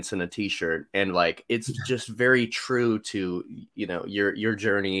sweatpants and a t-shirt, and like it's just very true to your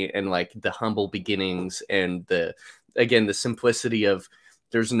journey and like the humble beginnings, and the simplicity of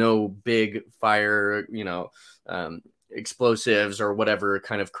there's no big fire, explosives or whatever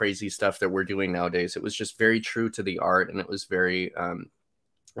kind of crazy stuff that we're doing nowadays. It was just very true to the art, and it was very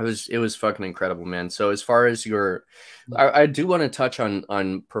it was fucking incredible, man. So as far as I do want to touch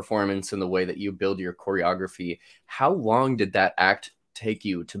on performance and the way that you build your choreography. How long did that act take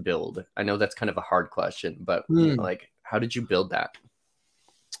you to build? I know that's kind of a hard question, but like, how did you build that?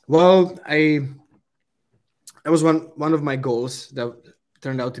 Well, that was one of my goals that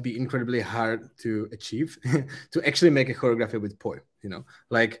turned out to be incredibly hard to achieve, to actually make a choreography with poi.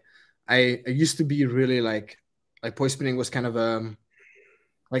 Like I used to be really like poi spinning was kind of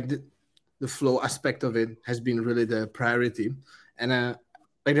like the flow aspect of it has been really the priority. And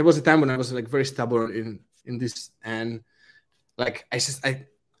like there was a time when I was like very stubborn in this, and like I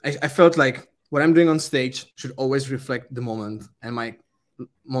felt like what I'm doing on stage should always reflect the moment and my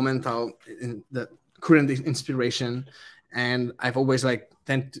momental in the current inspiration. And I've always like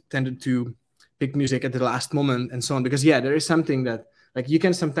tended to pick music at the last moment and so on, because there is something that like you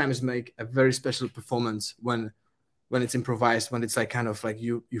can sometimes make a very special performance when it's improvised, when it's like kind of like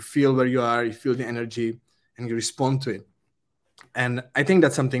you feel where you are, you feel the energy, and you respond to it. And I think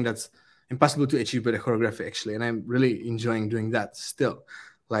that's something that's impossible to achieve with a choreography, actually. And I'm really enjoying doing that still.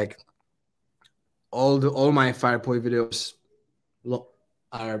 Like all my fire poi videos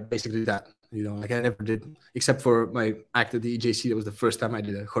are basically that, like I never did, except for my act at the EJC. That was the first time I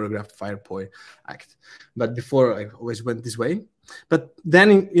did a choreographed fire poi act. But before, I always went this way. But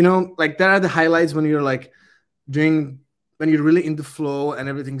then, like there are the highlights when you're like when you're really in the flow and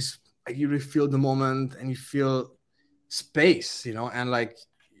everything's like you really feel the moment and you feel space, and like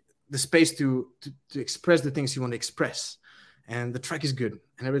the space to express the things you want to express, and the track is good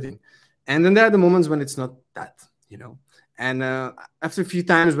and everything. And then there are the moments when it's not that, and after a few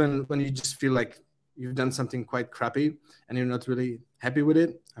times when you just feel like you've done something quite crappy and you're not really happy with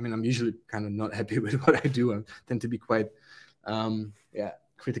it. I mean, I'm usually kind of not happy with what I do. I tend to be quite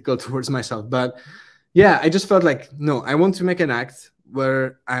critical towards myself, but I just felt like, no, I want to make an act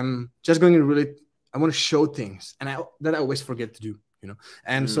where I'm just going to I want to show things, and that I always forget to do,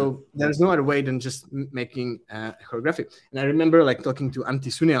 And so there's no other way than just making a choreography. And I remember like talking to Antti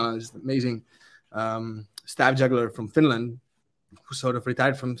Suniala, this amazing staff juggler from Finland, who sort of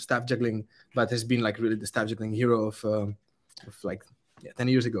retired from staff juggling, but has been like really the staff juggling hero of like 10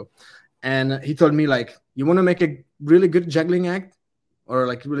 years ago. And he told me like, you want to make a really good juggling act or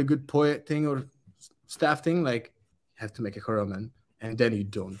like really good poet thing or staff thing, like you have to make a choreo, man, and then you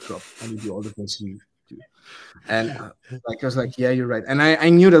don't drop and you do all the things you do. And like I was like, yeah, you're right. And I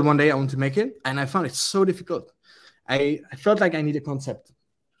knew that one day I want to make it, and I found it so difficult. I felt like I need a concept,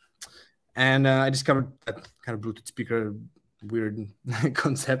 and I discovered that kind of Bluetooth speaker weird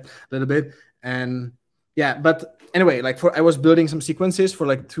concept a little bit. And but anyway, like I was building some sequences for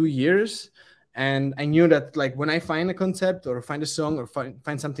like 2 years, and I knew that like when I find a concept or find a song or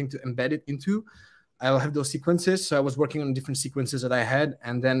find something to embed it into, I'll have those sequences. So I was working on different sequences that I had.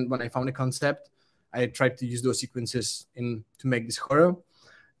 And then when I found a concept, I tried to use those sequences to make this choreo.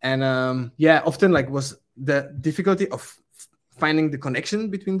 And often like was the difficulty of finding the connection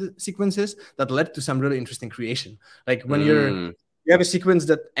between the sequences that led to some really interesting creation. Like when you have a sequence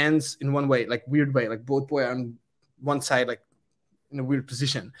that ends in one way, like weird way, like both poi on one side, like in a weird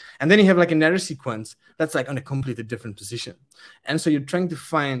position. And then you have like another sequence that's like on a completely different position. And so you're trying to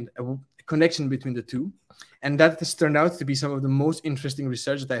find a connection between the two. And that has turned out to be some of the most interesting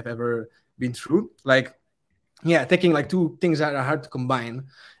research that I've ever been through. Like, yeah, taking like two things that are hard to combine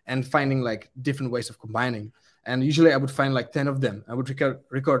and finding like different ways of combining. And usually I would find like 10 of them. I would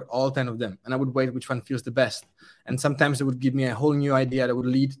record all 10 of them, and I would wait which one feels the best. And sometimes it would give me a whole new idea that would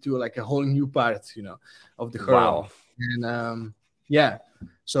lead to like a whole new part, you know, of the choreo. Wow. And yeah,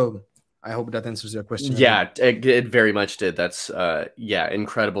 so I hope that answers your question. Yeah, it very much did. That's yeah,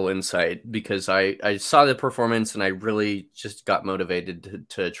 incredible insight, because I saw the performance and I really just got motivated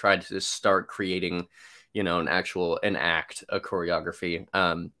to try to start creating, you know, an act, a choreography.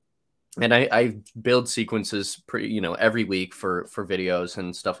 And I build sequences you know, every week for videos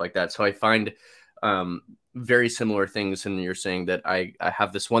and stuff like that. So I find very similar things. And you're saying that I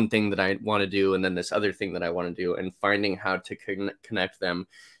have this one thing that I want to do, and then this other thing that I want to do, and finding how to connect them,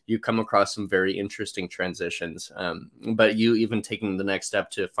 you come across some very interesting transitions. But you even taking the next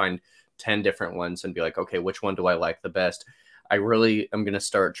step to find 10 different ones and be like, okay, which one do I like the best? I really am going to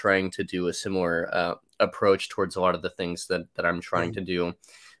start trying to do a similar approach towards a lot of the things that I'm trying to do.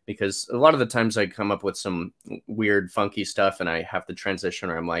 Because a lot of the times I come up with some weird, funky stuff, and I have the transition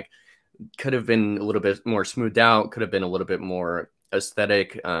where I'm like, could have been a little bit more smoothed out, could have been a little bit more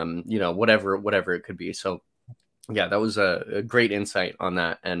aesthetic, you know, whatever it could be. So yeah, that was a great insight on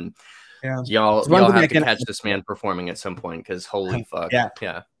that. And yeah, y'all have to catch this man performing at some point, because holy fuck.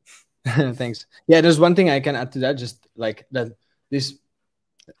 Yeah. Thanks. Yeah, there's one thing I can add to that, just like that it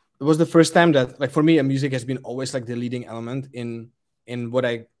was the first time that, like, for me, a music has been always like the leading element in what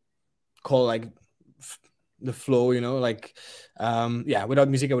I call like the flow, you know, like yeah, without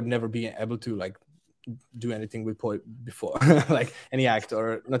music I would never be able to like do anything with Poi before, like any act,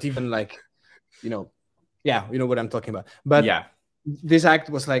 or not even like, you know, yeah, you know what I'm talking about. But yeah, this act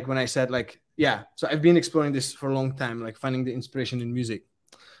was like when I said like, yeah, so I've been exploring this for a long time, like finding the inspiration in music.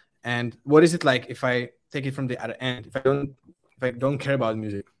 And what is it like if I take it from the other end? If I don't care about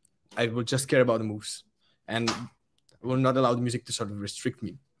music, I will just care about the moves, and will not allow the music to sort of restrict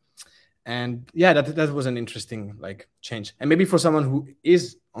me. And yeah, that was an interesting like change. And maybe for someone who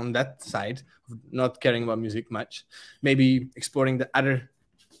is on that side of not caring about music much, maybe exploring the other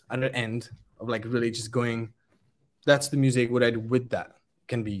end of like really just going, that's the music, what I do with that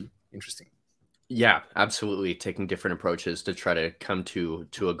can be interesting. Yeah, absolutely. Taking different approaches to try to come to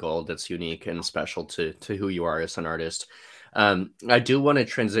a goal that's unique and special to who you are as an artist. I do want to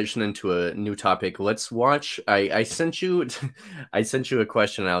transition into a new topic. Let's watch. I sent you a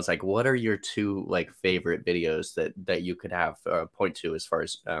question, and I was like, what are your two like favorite videos that you could have point to as far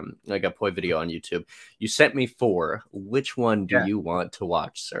as like a Poi video on YouTube? You sent me 4. Which one do you want to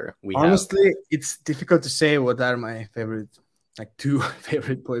watch, sir? Honestly, it's difficult to say what are my favorite, like 2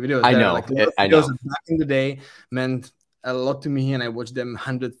 favorite Poi videos. I know. Like, videos back in the day meant a lot to me, and I watched them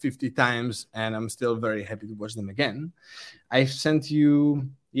 150 times, and I'm still very happy to watch them again. I sent you,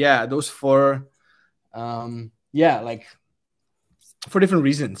 yeah, those 4, yeah, like for different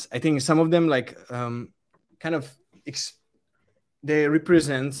reasons. I think some of them like kind of they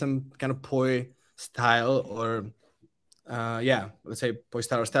represent some kind of Poi style, or yeah, let's say Poi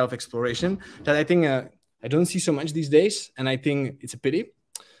style or style of exploration that I think I don't see so much these days, and I think it's a pity,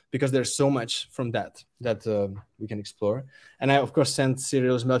 because there's so much from that we can explore. And I, of course, sent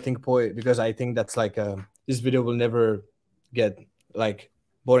Cyril's Melting Poi, because I think that's like this video will never get like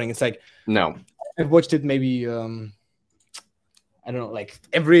boring. It's like, no, I've watched it maybe I don't know, like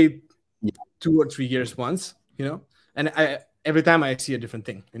every 2 or 3 years once, you know, and every time I see a different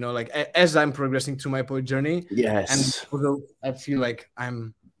thing, you know, like as I'm progressing through my Poi journey. Yes. And I feel like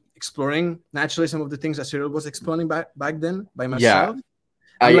I'm exploring naturally some of the things that Cyril was exploring back then by myself. Yeah.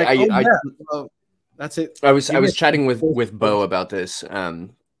 Well, that's it. I was chatting with Bo about this. I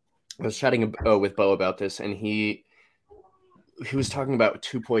was chatting with Bo about this, and he was talking about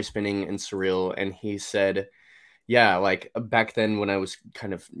 2 Poi spinning and surreal, and he said, yeah, like back then when I was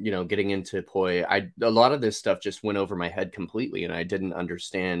kind of, you know, getting into Poi, a lot of this stuff just went over my head completely, and I didn't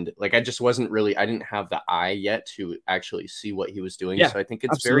understand. Like, I just wasn't really, I didn't have the eye yet to actually see what he was doing. Yeah, so I think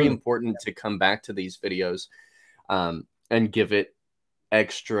it's absolutely. very important to come back to these videos and give it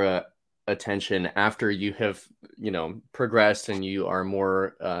extra attention after you have, you know, progressed and you are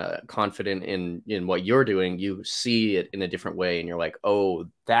more confident in what you're doing. You see it in a different way, and you're like, oh,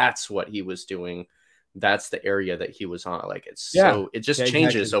 that's what he was doing. That's the area that he was on. Like, it's so it just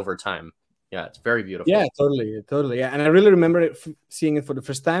changes over time. Yeah, it's very beautiful. Yeah, totally. Yeah, and I really remember seeing it for the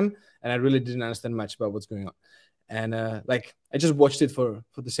first time, and I really didn't understand much about what's going on. And like I just watched it for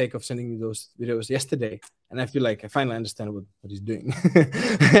the sake of sending you those videos yesterday, and I feel like I finally understand what he's doing.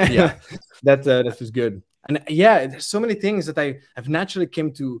 Yeah, that was good. And yeah, there's so many things that I've naturally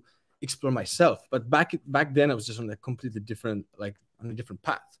came to explore myself. But back then I was just on a completely different, like on a different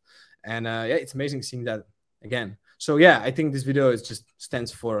path. And yeah, it's amazing seeing that again. So yeah, I think this video is just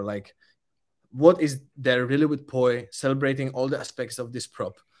stands for like what is there really with Poi, celebrating all the aspects of this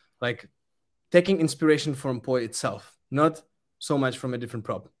prop, like taking inspiration from Poi itself, not so much from a different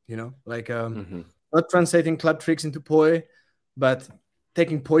prop, you know, like not translating clap tricks into Poi, but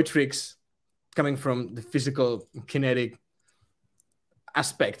taking Poi tricks coming from the physical kinetic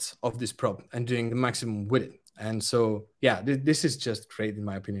aspects of this prop and doing the maximum with it. And so yeah, this is just great in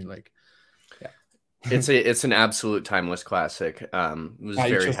my opinion. Like it's an absolute timeless classic. Was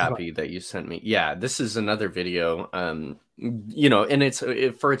very happy that you sent me. Yeah, this is another video. You know, and it's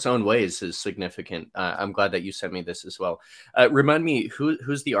for its own ways is significant. I'm glad that you sent me this as well. Remind me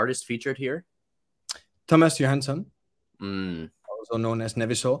who's the artist featured here? Thomas Johansson, also known as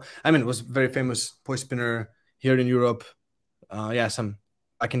Neviso. I mean, was very famous Poi spinner here in Europe. Yeah, some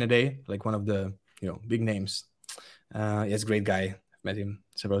back in the day, like one of the big names. He's a great guy. Met him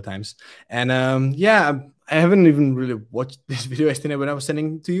several times, and yeah, I haven't even really watched this video yesterday when I was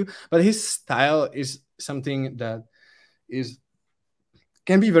sending it to you, but his style is something that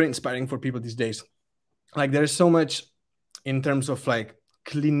can be very inspiring for people these days. Like there's so much in terms of like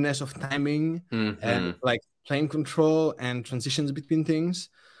cleanness of timing and like plane control and transitions between things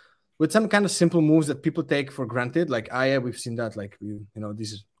with some kind of simple moves that people take for granted. Like yeah, we've seen that, like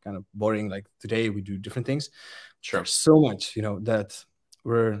this is kind of boring, like today we do different things. Sure. There's so much that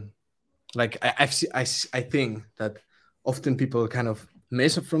we're like I think that often people kind of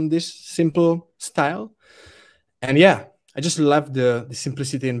miss from this simple style. And yeah, I just love the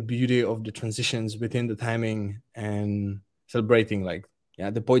simplicity and beauty of the transitions within the timing and celebrating like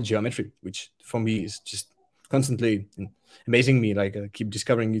the Poi geometry, which for me is just constantly amazing me. Like I keep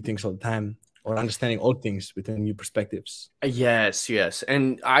discovering new things all the time, or understanding old things within new perspectives. Yes.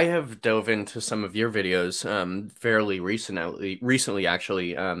 And I have dove into some of your videos fairly recently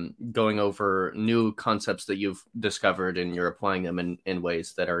actually, going over new concepts that you've discovered, and you're applying them in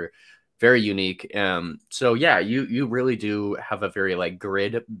ways that are very unique. So yeah, you really do have a very like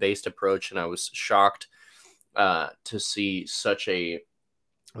grid-based approach, and I was shocked to see such an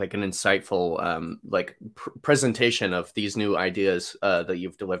insightful presentation of these new ideas that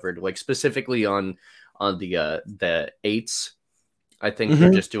you've delivered, like specifically on the eights. I think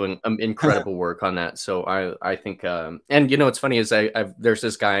you're just doing incredible work on that. So I think and what's funny is there's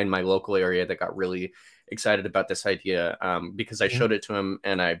this guy in my local area that got really excited about this idea because I showed it to him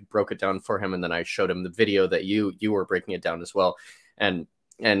and I broke it down for him, and then I showed him the video that you were breaking it down as well. And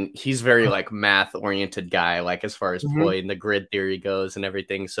he's very like math oriented guy, like as far as Poi and the grid theory goes and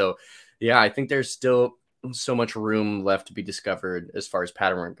everything. So yeah, I think there's still so much room left to be discovered as far as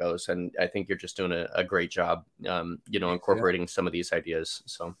pattern work goes. And I think you're just doing a great job, incorporating some of these ideas.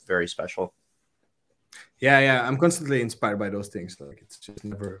 So very special. Yeah. I'm constantly inspired by those things. Like it's just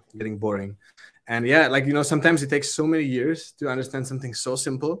never getting boring. And yeah, like, sometimes it takes so many years to understand something so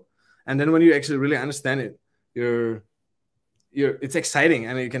simple. And then when you actually really understand it, it's exciting,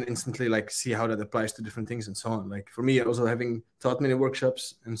 and you can instantly like see how that applies to different things and so on. Like for me, also having taught many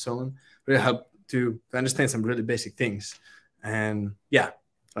workshops and so on really helped to understand some really basic things. And yeah,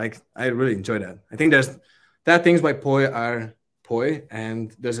 like I really enjoy that. I think there are things why Poi are Poi,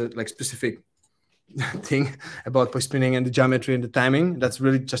 and there's a like specific thing about Poi spinning and the geometry and the timing that's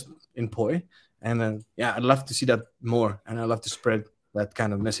really just in Poi. And yeah, I'd love to see that more, and I love to spread that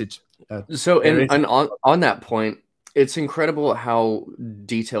kind of message. So and on that point, it's incredible how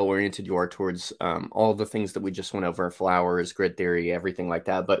detail-oriented you are towards all the things that we just went over: flowers, grid theory, everything like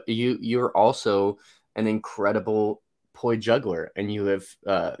that. But you're also an incredible Poi juggler, and you have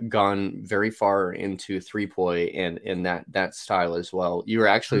gone very far into 3-Poi and in that style as well. You were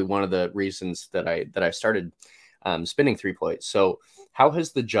actually one of the reasons that I started spinning 3-Poi. So how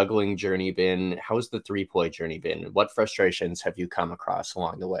has the juggling journey been? How has the 3-Poi journey been? What frustrations have you come across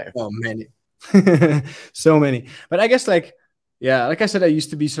along the way? Oh, many. So many. But I guess like I said, I used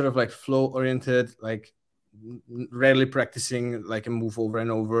to be sort of like flow oriented, like rarely practicing like a move over and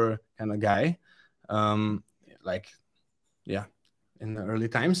over kind of guy, in the early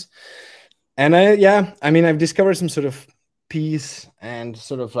times. And I've discovered some sort of peace and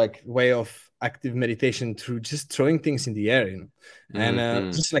sort of like way of active meditation through just throwing things in the air,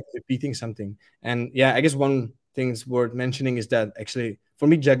 and just like repeating something. And yeah, I guess one thing's worth mentioning is that actually for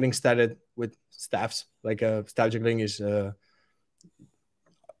me, juggling started with staffs. Like staff juggling is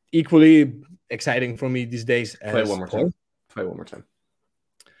equally exciting for me these days. Play it one more time. Play it one more time.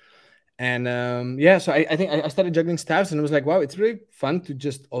 And yeah, so I think I started juggling staves, and it was like, wow, it's really fun to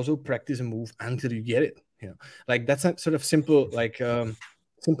just also practice a move until you get it. You know, like that's a sort of simple, like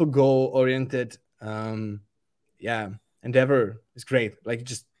simple goal oriented, yeah, endeavor is great. Like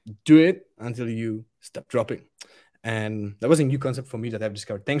just do it until you stop dropping. And that was a new concept for me that I've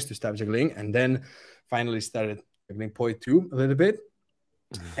discovered thanks to staff juggling, and then finally started juggling Poi too a little bit.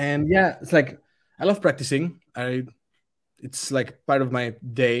 And yeah, it's like I love practicing. It's like part of my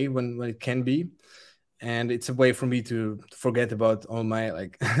day when it can be, and it's a way for me to forget about all my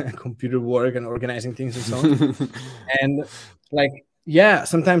like computer work and organizing things and so on. And like, yeah,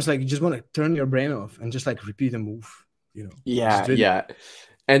 sometimes like you just want to turn your brain off and just like repeat a move, you know. Yeah, yeah.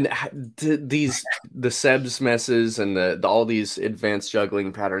 And the Seb's messes and all these advanced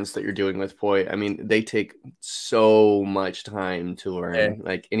juggling patterns that you're doing with Poi, I mean, they take so much time to learn. Yeah.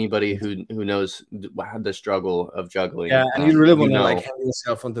 Like anybody who knows the struggle of juggling. Yeah, and you really want to like hang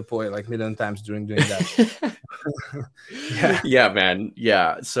yourself on the Poi like a million times doing that. Yeah, man.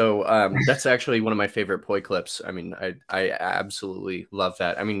 Yeah. So that's actually one of my favorite Poi clips. I mean, I absolutely love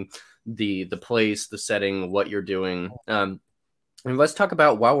that. I mean, the place, the setting, what you're doing. And let's talk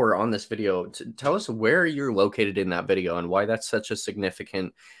about, while we're on this video, tell us where you're located in that video and why that's such a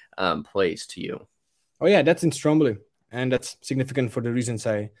significant place to you. Oh, yeah, that's in Stromboli. And that's significant for the reasons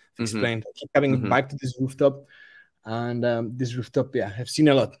I explained. I keep coming back to this rooftop. And this rooftop, yeah, I've seen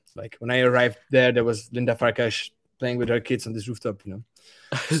a lot. Like when I arrived there was Linda Farkas playing with her kids on this rooftop, you know.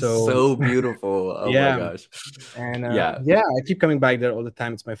 So beautiful. Oh yeah. my gosh. And yeah, I keep coming back there all the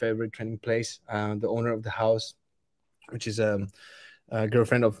time. It's my favorite training place. The owner of the house, which is a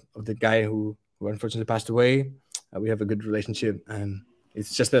girlfriend of the guy who unfortunately passed away. We have a good relationship, and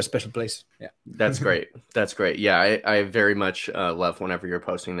it's just a special place. Yeah, that's great. That's great. Yeah, I very much love whenever you're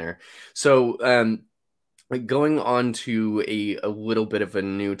posting there. So going on to a little bit of a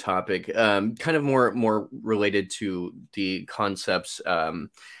new topic, kind of more related to the concepts.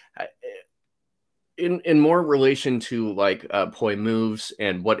 In more relation to like Poi moves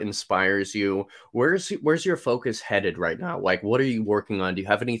and what inspires you, where's your focus headed right now? Like, what are you working on? Do you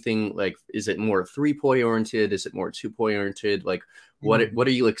have anything, like, is it more 3 Poi oriented? Is it more 2 Poi oriented? Like, what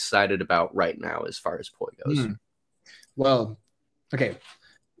are you excited about right now as far as Poi goes? Well, okay,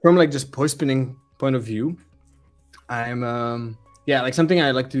 from like just Poi spinning point of view, I'm yeah, like something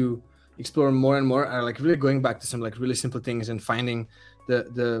I like to explore more and more. I like really going back to some like really simple things and finding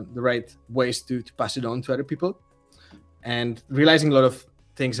the right ways to pass it on to other people, and realizing a lot of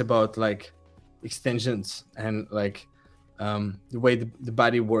things about like extensions and like the way the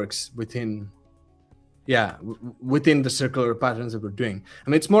body works within within the circular patterns that we're doing. I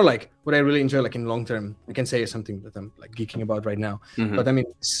mean, it's more like what I really enjoy, like in long term, I can say is something that I'm like geeking about right now. But I mean,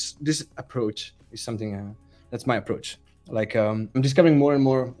 this approach is something that's my approach. Like I'm discovering more and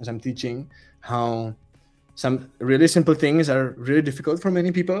more as I'm teaching how some really simple things are really difficult for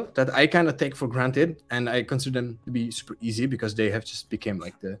many people that I kind of take for granted, and I consider them to be super easy because they have just become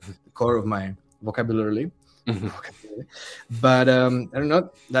like the core of my vocabulary. But they're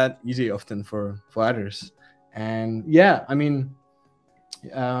not that easy often for others. And yeah, I mean,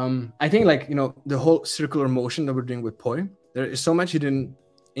 I think like, you know, the whole circular motion that we're doing with Poi, there is so much hidden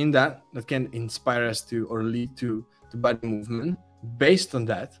in that can inspire us to or lead to body movement based on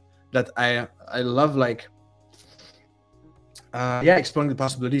that I love, like exploring the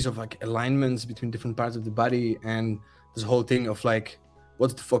possibilities of like alignments between different parts of the body, and this whole thing of like,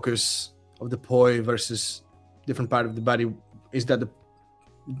 what's the focus of the Poi versus different part of the body? Is that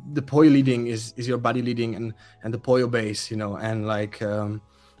the Poi leading is your body leading, and the Poi obeys, you know? And like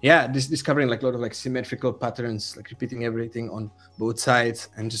this discovering like a lot of like symmetrical patterns, like repeating everything on both sides,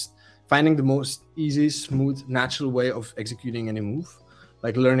 and just finding the most easy, smooth, natural way of executing any move,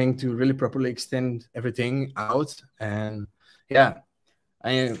 like learning to really properly extend everything out. And yeah,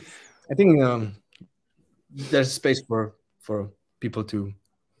 I think there's space for people to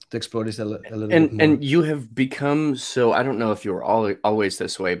explore this a little bit more. And you have become so, I don't know if you were always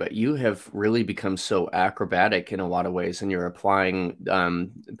this way, but you have really become so acrobatic in a lot of ways, and you're applying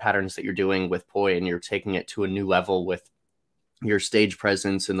patterns that you're doing with Poi, and you're taking it to a new level with your stage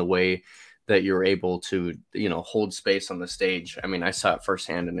presence and the way that you're able to, you know, hold space on the stage. I mean, I saw it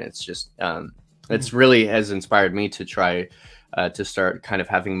firsthand, and it's just it's really has inspired me to try to start kind of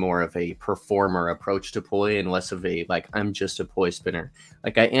having more of a performer approach to Poi, and less of a like, I'm just a Poi spinner.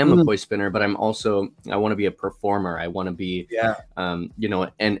 Like, I am a Poi spinner, but I want to be a performer. I want to be you know,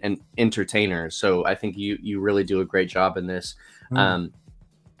 an entertainer. So I think you really do a great job in this.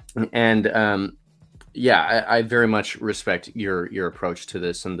 Yeah, I very much respect your approach to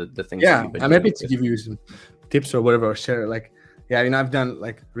this and the things. Yeah, that you've been I'm doing happy to give you some tips or whatever, or share. Like, yeah, I've done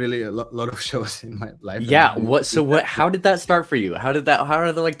like really a lot of shows in my life. Yeah, how did that start for you? How are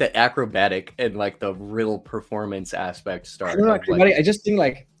the acrobatic and like the real performance aspect start? I don't know, acrobatic. I just think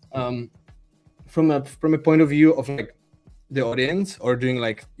like from a point of view of like the audience, or doing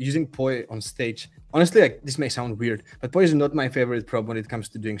like using poi on stage. Honestly, like this may sound weird, but poi is not my favorite prop when it comes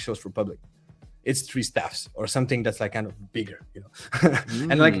to doing shows for public. It's 3 staffs or something that's like kind of bigger, you know.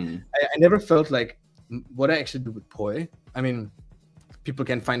 And like I never felt like what I actually do with poi. I mean, people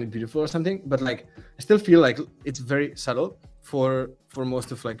can find it beautiful or something, but like I still feel like it's very subtle for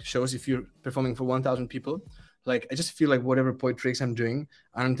most of like shows. If you're performing for 1,000 people, like I just feel like whatever poi tricks I'm doing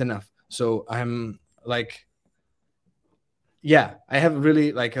aren't enough. So I'm like, yeah, I have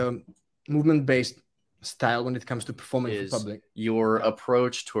really like a movement-based style when it comes to performing for public. Your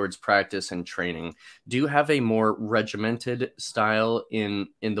approach towards practice and training, do you have a more regimented style in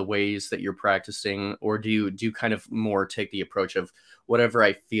the ways that you're practicing, or do you kind of more take the approach of whatever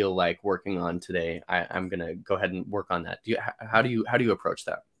I feel like working on today, I'm gonna go ahead and work on that? How do you approach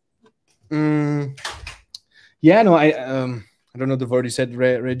that? Yeah, no, I don't know the word you said.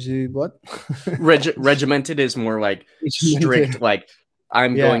 Regimented is more like strict, like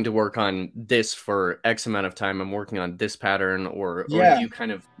I'm going to work on this for X amount of time. I'm working on this pattern, or do you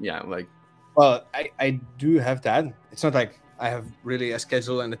kind of, like... Well, I do have that. It's not like I have really a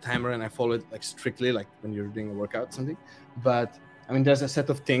schedule and a timer and I follow it like strictly, like when you're doing a workout or something. But I mean, there's a set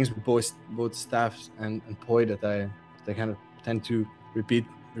of things with both staffs and poi that I kind of tend to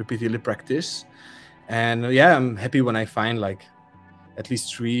repeatedly practice. And yeah, I'm happy when I find like at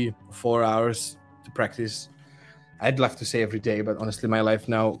least 3 or 4 hours to practice. I'd love to say every day, but honestly, my life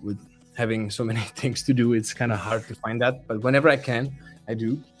now with having so many things to do, it's kind of hard to find that. But whenever I can, I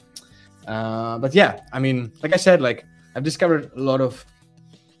do. But yeah, I mean, like I said, like I've discovered a lot of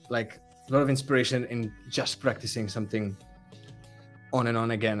inspiration in just practicing something on and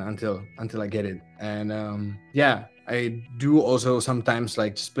on again until I get it. And yeah, I do also sometimes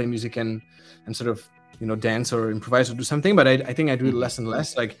like just play music and sort of, you know, dance or improvise or do something. But I think I do it less and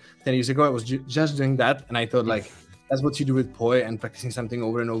less. Like 10 years ago, I was just doing that, and I thought like, that's what you do with poi, and practicing something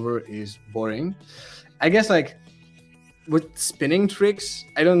over and over is boring. I guess like with spinning tricks,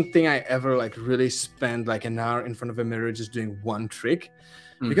 I don't think I ever like really spend like an hour in front of a mirror just doing one trick,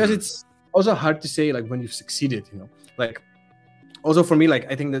 because it's also hard to say like when you've succeeded, you know. Like also for me,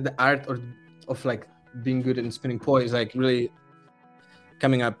 like I think that the art of like being good in spinning poi is like really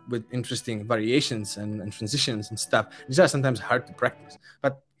coming up with interesting variations and transitions and stuff. These are sometimes hard to practice,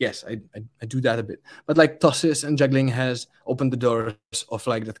 but yes, I do that a bit. But like tosses and juggling has opened the doors of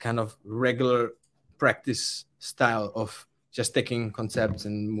like that kind of regular practice style of just taking concepts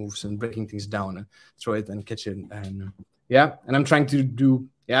and moves and breaking things down and throw it and catch it. And yeah, and I'm trying to do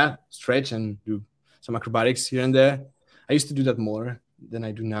stretch and do some acrobatics here and there. I used to do that more than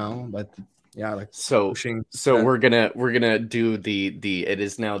I do now, but yeah, like pushing. So we're gonna do the it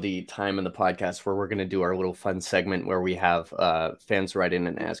is now the time in the podcast where we're gonna do our little fun segment where we have fans write in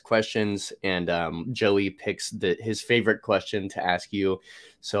and ask questions, and Joey picks his favorite question to ask you.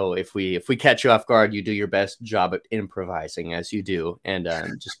 So if we catch you off guard, you do your best job at improvising as you do, and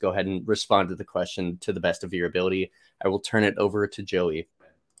just go ahead and respond to the question to the best of your ability. I will turn it over to Joey.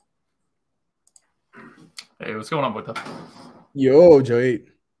 Hey, what's going on, Vojta? Yo, Joey.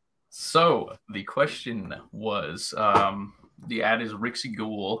 So the question was, the ad is Rixie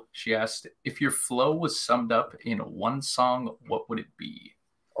Ghoul. She asked, if your flow was summed up in one song, what would it be?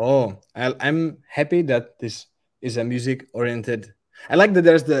 Oh, I'm happy that this is a music-oriented. I like that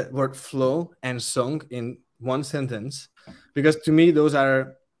there's the word flow and song in one sentence, because to me, those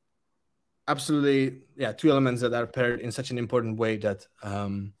are absolutely, 2 elements that are paired in such an important way that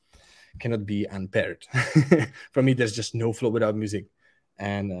cannot be unpaired. For me, there's just no flow without music.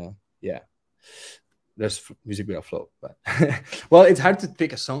 And there's music without flow, but well, it's hard to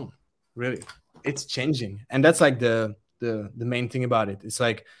pick a song, really. It's changing, and that's like the main thing about it. It's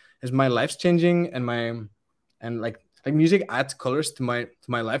like as my life's changing and like music adds colors to my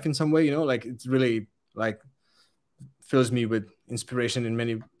life in some way, you know. Like it's really like fills me with inspiration in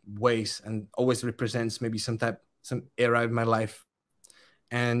many ways, and always represents maybe some era of my life,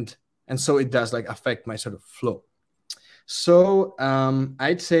 and so it does like affect my sort of flow. So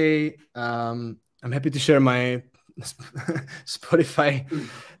I'd say I'm happy to share my Spotify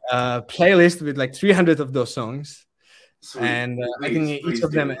playlist with like 300 of those songs. Sweet. And I think each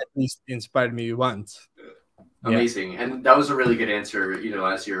of them at least inspired me once. Amazing. Yeah. And that was a really good answer. You know,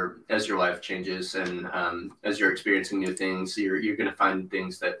 as your life changes and as you're experiencing new things, you're going to find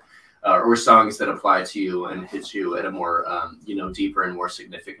things that or songs that apply to you and hit you at a more, you know, deeper and more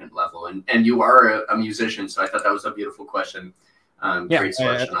significant level. And you are a musician, so I thought that was a beautiful question. Great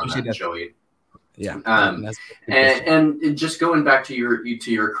selection on that, Joey. Yeah. And just going back to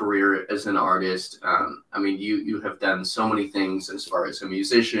your career as an artist, I mean, you have done so many things as far as a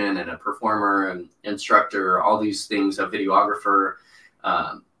musician and a performer and instructor, all these things, a videographer.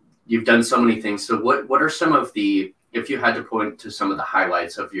 You've done so many things. So what are some of the, if you had to point to some of the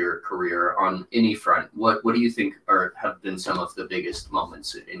highlights of your career on any front, what do you think have been some of the biggest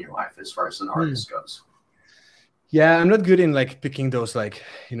moments in your life as far as an artist goes? Yeah, I'm not good in like picking those, like,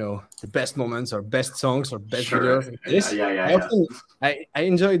 you know, the best moments or best songs or best videos. I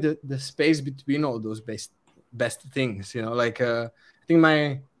enjoy the space between all those best things, you know, like I think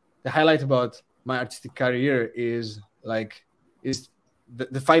the highlight about my artistic career is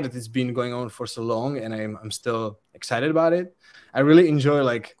the fact that it's been going on for so long and I'm still excited about it. I really enjoy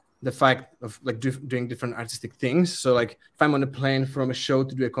like the fact of like doing different artistic things. So like if I'm on a plane from a show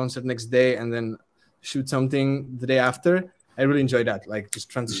to do a concert next day and then shoot something the day after, I really enjoy that, like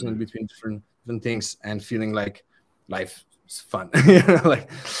just transitioning between different things and feeling like life is fun. You know, like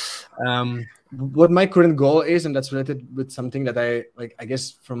what my current goal is, and that's related with something that I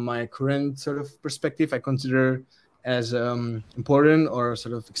guess from my current sort of perspective I consider as important or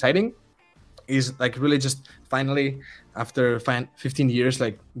sort of exciting, is like really just finally after 15 years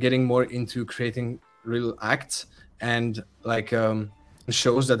like getting more into creating real acts and like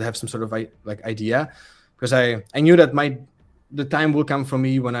shows that have some sort of like idea, because I knew that the time will come for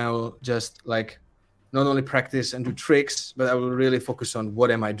me when I will just like not only practice and do tricks, but I will really focus on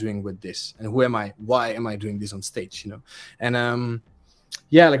what am I doing with this and who am I, why am I doing this on stage, you know. And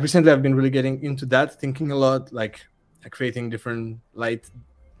yeah, like recently I've been really getting into that, thinking a lot, like creating different light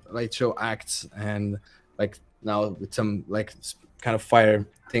show acts, and like now with some like kind of fire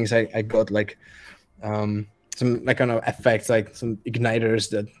things I got like some like kind of effects, like some igniters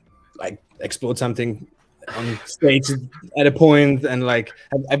that like explode something on stage at a point. And like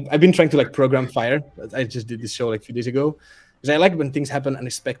I've been trying to like program fire. I just did this show like a few days ago, because I like when things happen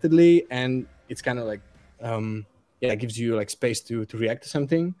unexpectedly and it's kind of like yeah, it gives you like space to react to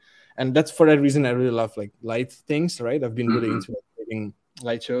something. And that's for that reason I really love like light things, right? I've been really into like, creating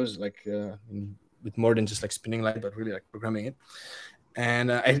light shows, like with more than just like spinning light, but really like programming it.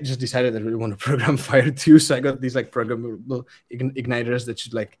 And I just decided I really want to program fire too. So I got these like programmable igniters that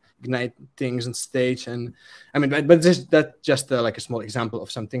should like ignite things on stage. And I mean, but that's just like a small example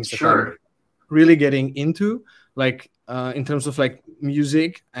of some things that I'm really getting into, like in terms of like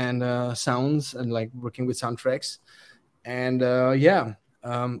music and sounds and like working with soundtracks. And yeah,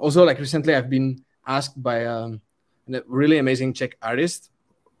 also like recently I've been asked by a really amazing Czech artist,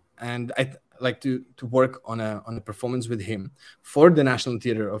 and I like to work on a performance with him for the National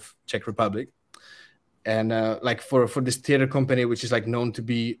Theatre of Czech Republic, and like for this theater company, which is like known to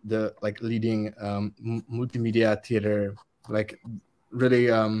be the like leading multimedia theater, like really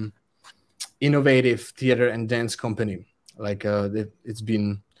innovative theater and dance company. Like it's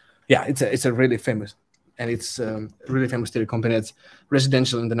been, yeah, it's a really famous, and it's a really famous theater company. It's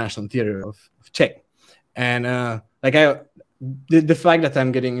residential in the National Theatre of Czech, and like the fact that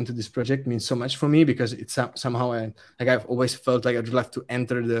I'm getting into this project means so much for me, because it's somehow I've always felt like I'd love to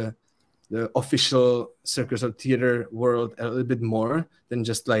enter the official circus or theater world a little bit more than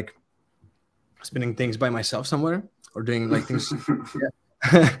just like spinning things by myself somewhere or doing like things.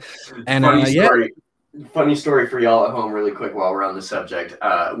 And funny story for y'all at home really quick while we're on the subject.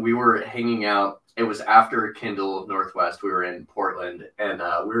 We were hanging out. It was after Kindle Northwest. We were in Portland, and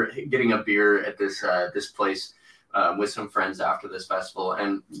we were getting a beer at this place with some friends after this festival,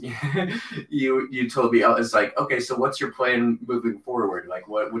 and you told me, I was like, okay, so what's your plan moving forward? Like,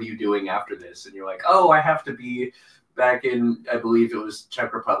 what are you doing after this? And you're like, oh, I have to be back in, I believe it was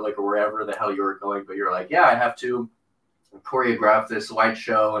Czech Republic or wherever the hell you were going, but you're like, yeah, I have to choreograph this light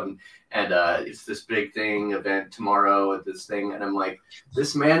show, and it's this big event tomorrow at this thing. And I'm like,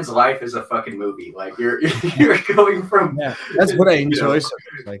 this man's life is a fucking movie. Like you're going from, yeah, that's what I enjoy. You know, so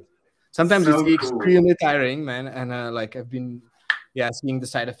like sometimes so it's cool. extremely tiring, man. And like I've been, yeah, seeing the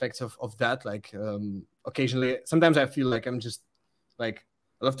side effects of that. Like occasionally, sometimes I feel like I'm just like,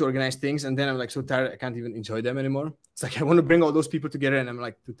 I love to organize things, and then I'm like so tired I can't even enjoy them anymore. It's like I want to bring all those people together, and I'm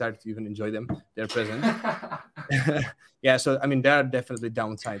like too tired to even enjoy them. They're present. Yeah, so I mean, there are definitely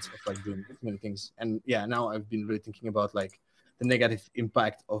downsides of like doing many things. And yeah, now I've been really thinking about like the negative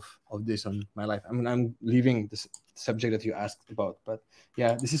impact of this on my life. I mean, I'm leaving this subject that you asked about, but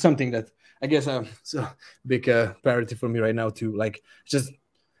yeah, this is something that I guess so big priority for me right now to like just,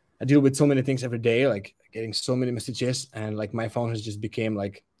 I deal with so many things every day, like getting so many messages, and like my phone has just became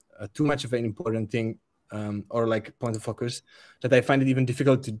like too much of an important thing or like point of focus, that I find it even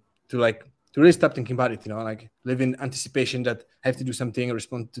difficult to really stop thinking about it, like live in anticipation that I have to do something,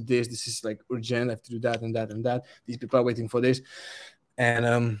 respond to this. This is like urgent. I have to do that and that and that. These people are waiting for this. And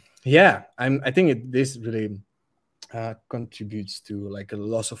I think this really contributes to like a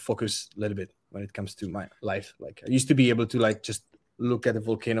loss of focus a little bit when it comes to my life. Like I used to be able to like just look at a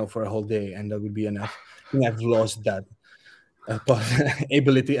volcano for a whole day and that would be enough. I think I've lost that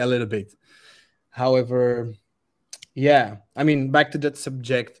ability a little bit. However, I mean, back to that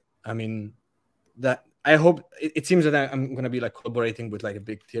subject, I mean, that I hope it seems that I'm going to be like collaborating with like a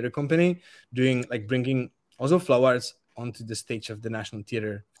big theater company, doing like bringing also flow arts onto the stage of the National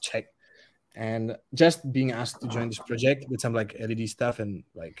Theater Czech, and just being asked to join this project with some like LED stuff and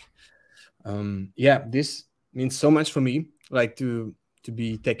like, this means so much for me, like to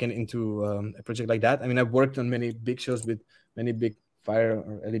be taken into a project like that. I mean, I've worked on many big shows with many big fire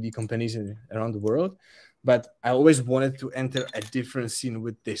or LED companies around the world, but I always wanted to enter a different scene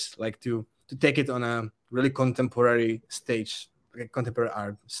with this, like to take it on a really contemporary stage, like a contemporary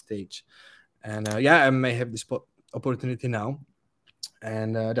art stage. And I may have this opportunity now,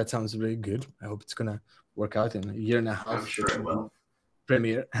 and that sounds really good. I hope it's gonna work out in a year and a half. I'm sure it will.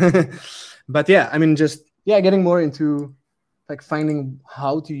 Premiere. But I mean, just getting more into like finding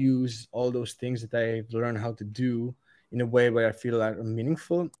how to use all those things that I've learned how to do in a way where I feel are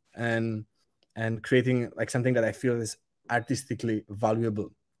meaningful, and creating like something that I feel is artistically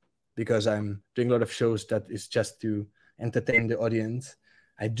valuable, because I'm doing a lot of shows that is just to entertain the audience.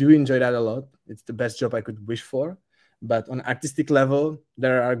 I do enjoy that a lot. It's the best job I could wish for. But on artistic level,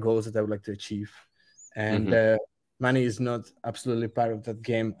 there are goals that I would like to achieve. And money is not absolutely part of that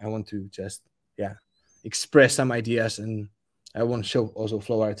game. I want to just, express some ideas. And I want to show also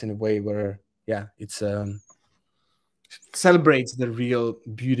flow arts in a way where, it's celebrates the real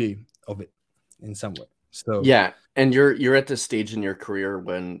beauty of it in some way. So and you're at this stage in your career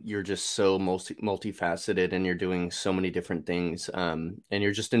when you're just so multifaceted and you're doing so many different things, and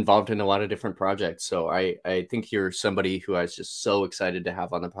you're just involved in a lot of different projects. So I think you're somebody who I was just so excited to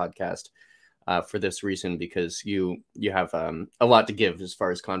have on the podcast for this reason, because you have a lot to give as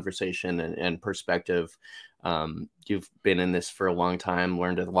far as conversation and perspective. You've been in this for a long time,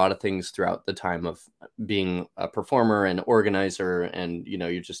 learned a lot of things throughout the time of being a performer and organizer, and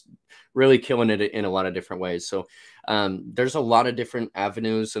you're just really killing it in a lot of different ways. So there's a lot of different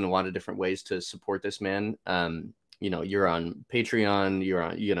avenues and a lot of different ways to support this man. You're on Patreon, you're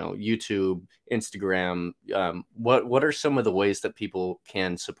on YouTube, Instagram. What are some of the ways that people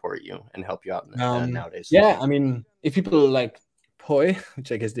can support you and help you out nowadays? I mean, if people like Poi,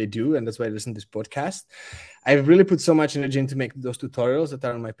 which I guess they do, and that's why I listen to this podcast, I've really put so much energy into making those tutorials that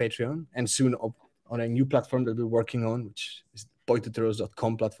are on my Patreon, and soon on a new platform that we're working on, which is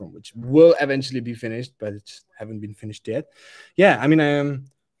poidtutorials.com platform, which will eventually be finished, but it haven't been finished yet. I mean,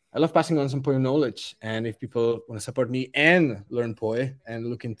 I love passing on some Poi knowledge, and if people want to support me and learn Poi and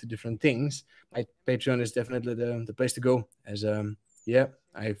look into different things, my Patreon is definitely the place to go. As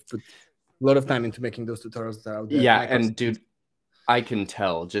I've put a lot of time into making those tutorials that are out there. And dude, I can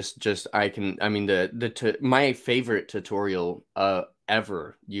tell. I mean, my favorite tutorial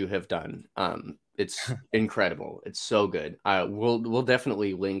ever you have done. It's incredible. It's so good. We'll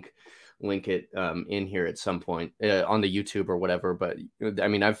definitely link it in here at some point on the YouTube or whatever. But I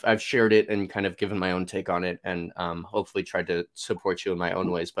mean, I've shared it and kind of given my own take on it, and hopefully tried to support you in my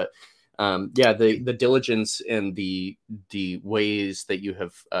own ways. But the diligence and the ways that you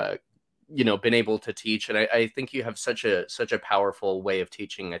have been able to teach, and I think you have such a powerful way of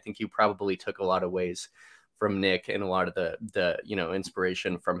teaching. I think you probably took a lot of ways from Nick and a lot of the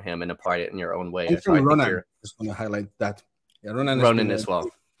inspiration from him and applied it in your own way. And from Ronan, I just want to highlight that. Yeah, Ronan as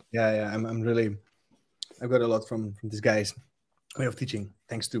well. I'm really, I've got a lot from this guy's way of teaching,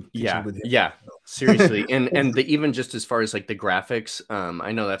 thanks to teaching with him. Seriously. and even just as far as like the graphics,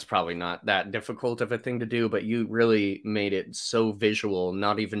 I know that's probably not that difficult of a thing to do, but you really made it so visual,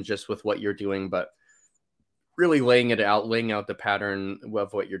 not even just with what you're doing, but really laying out the pattern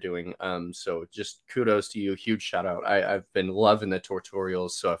of what you're doing. So just kudos to you. Huge shout out. I've been loving the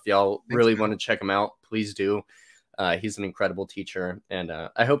tutorials. So if y'all really want to check them out, please do. He's an incredible teacher, and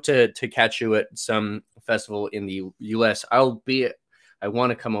I hope to catch you at some festival in the US. I want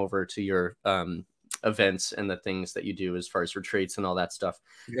to come over to your events and the things that you do as far as retreats and all that stuff.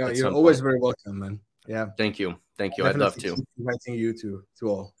 Yeah, you're always very welcome, man. Yeah. Thank you. I'd love to. Keep inviting you to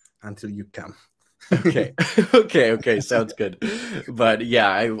all until you come. Okay. Sounds good. But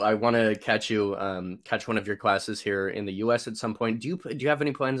I want to catch one of your classes here in the US at some point. Do you have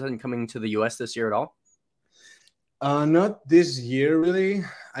any plans on coming to the US this year at all? Not this year, really.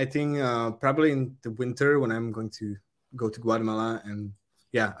 I think probably in the winter when I'm going to go to Guatemala and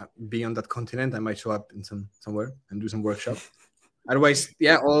be on that continent, I might show up in somewhere and do some workshop. Otherwise,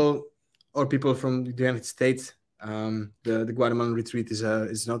 all people from the United States, the Guatemalan retreat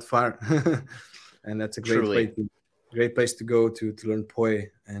is not far, and that's a great place to go to learn Poi,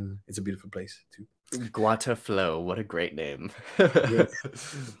 and it's a beautiful place too. 괤ᴜᴜᴜ, what a great name. Yes.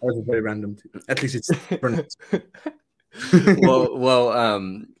 That was very random too. At least it's pronounced. well,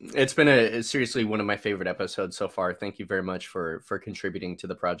 it's been seriously one of my favorite episodes so far. Thank you very much for contributing to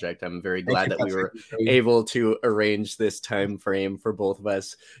the project. I'm very glad that we were able to arrange this time frame for both of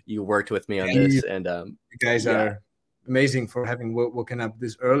us. You worked with me on this, and you guys are amazing for having woken up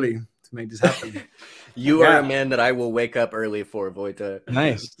this early to make this happen. You are a man that I will wake up early for, Vojta.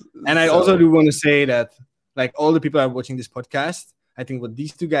 Nice. And I also do want to say that, like, all the people are watching this podcast, I think what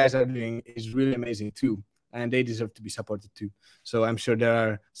these two guys are doing is really amazing too, and they deserve to be supported too. So I'm sure there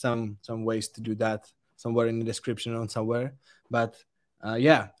are some ways to do that somewhere in the description or somewhere. But I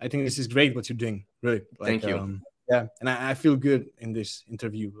think this is great what you're doing. Really. Like, thank you. And I feel good in this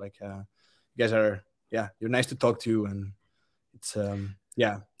interview. Like, you guys are, you're nice to talk to, and it's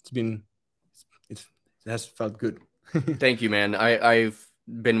it has felt good. Thank you, man. I've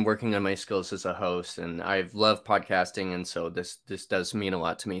been working on my skills as a host, and I've loved podcasting, and so this does mean a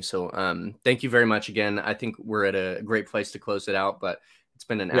lot to me. So thank you very much again. I think we're at a great place to close it out, but it's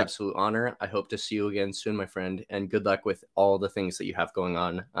been an absolute honor. I hope to see you again soon, my friend, and good luck with all the things that you have going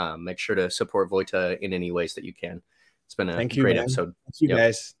on. Make sure to support Vojta in any ways that you can. It's been a great episode. Thank you,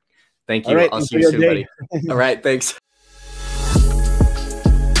 guys. Thank you. I'll see you soon, buddy. All right, thanks.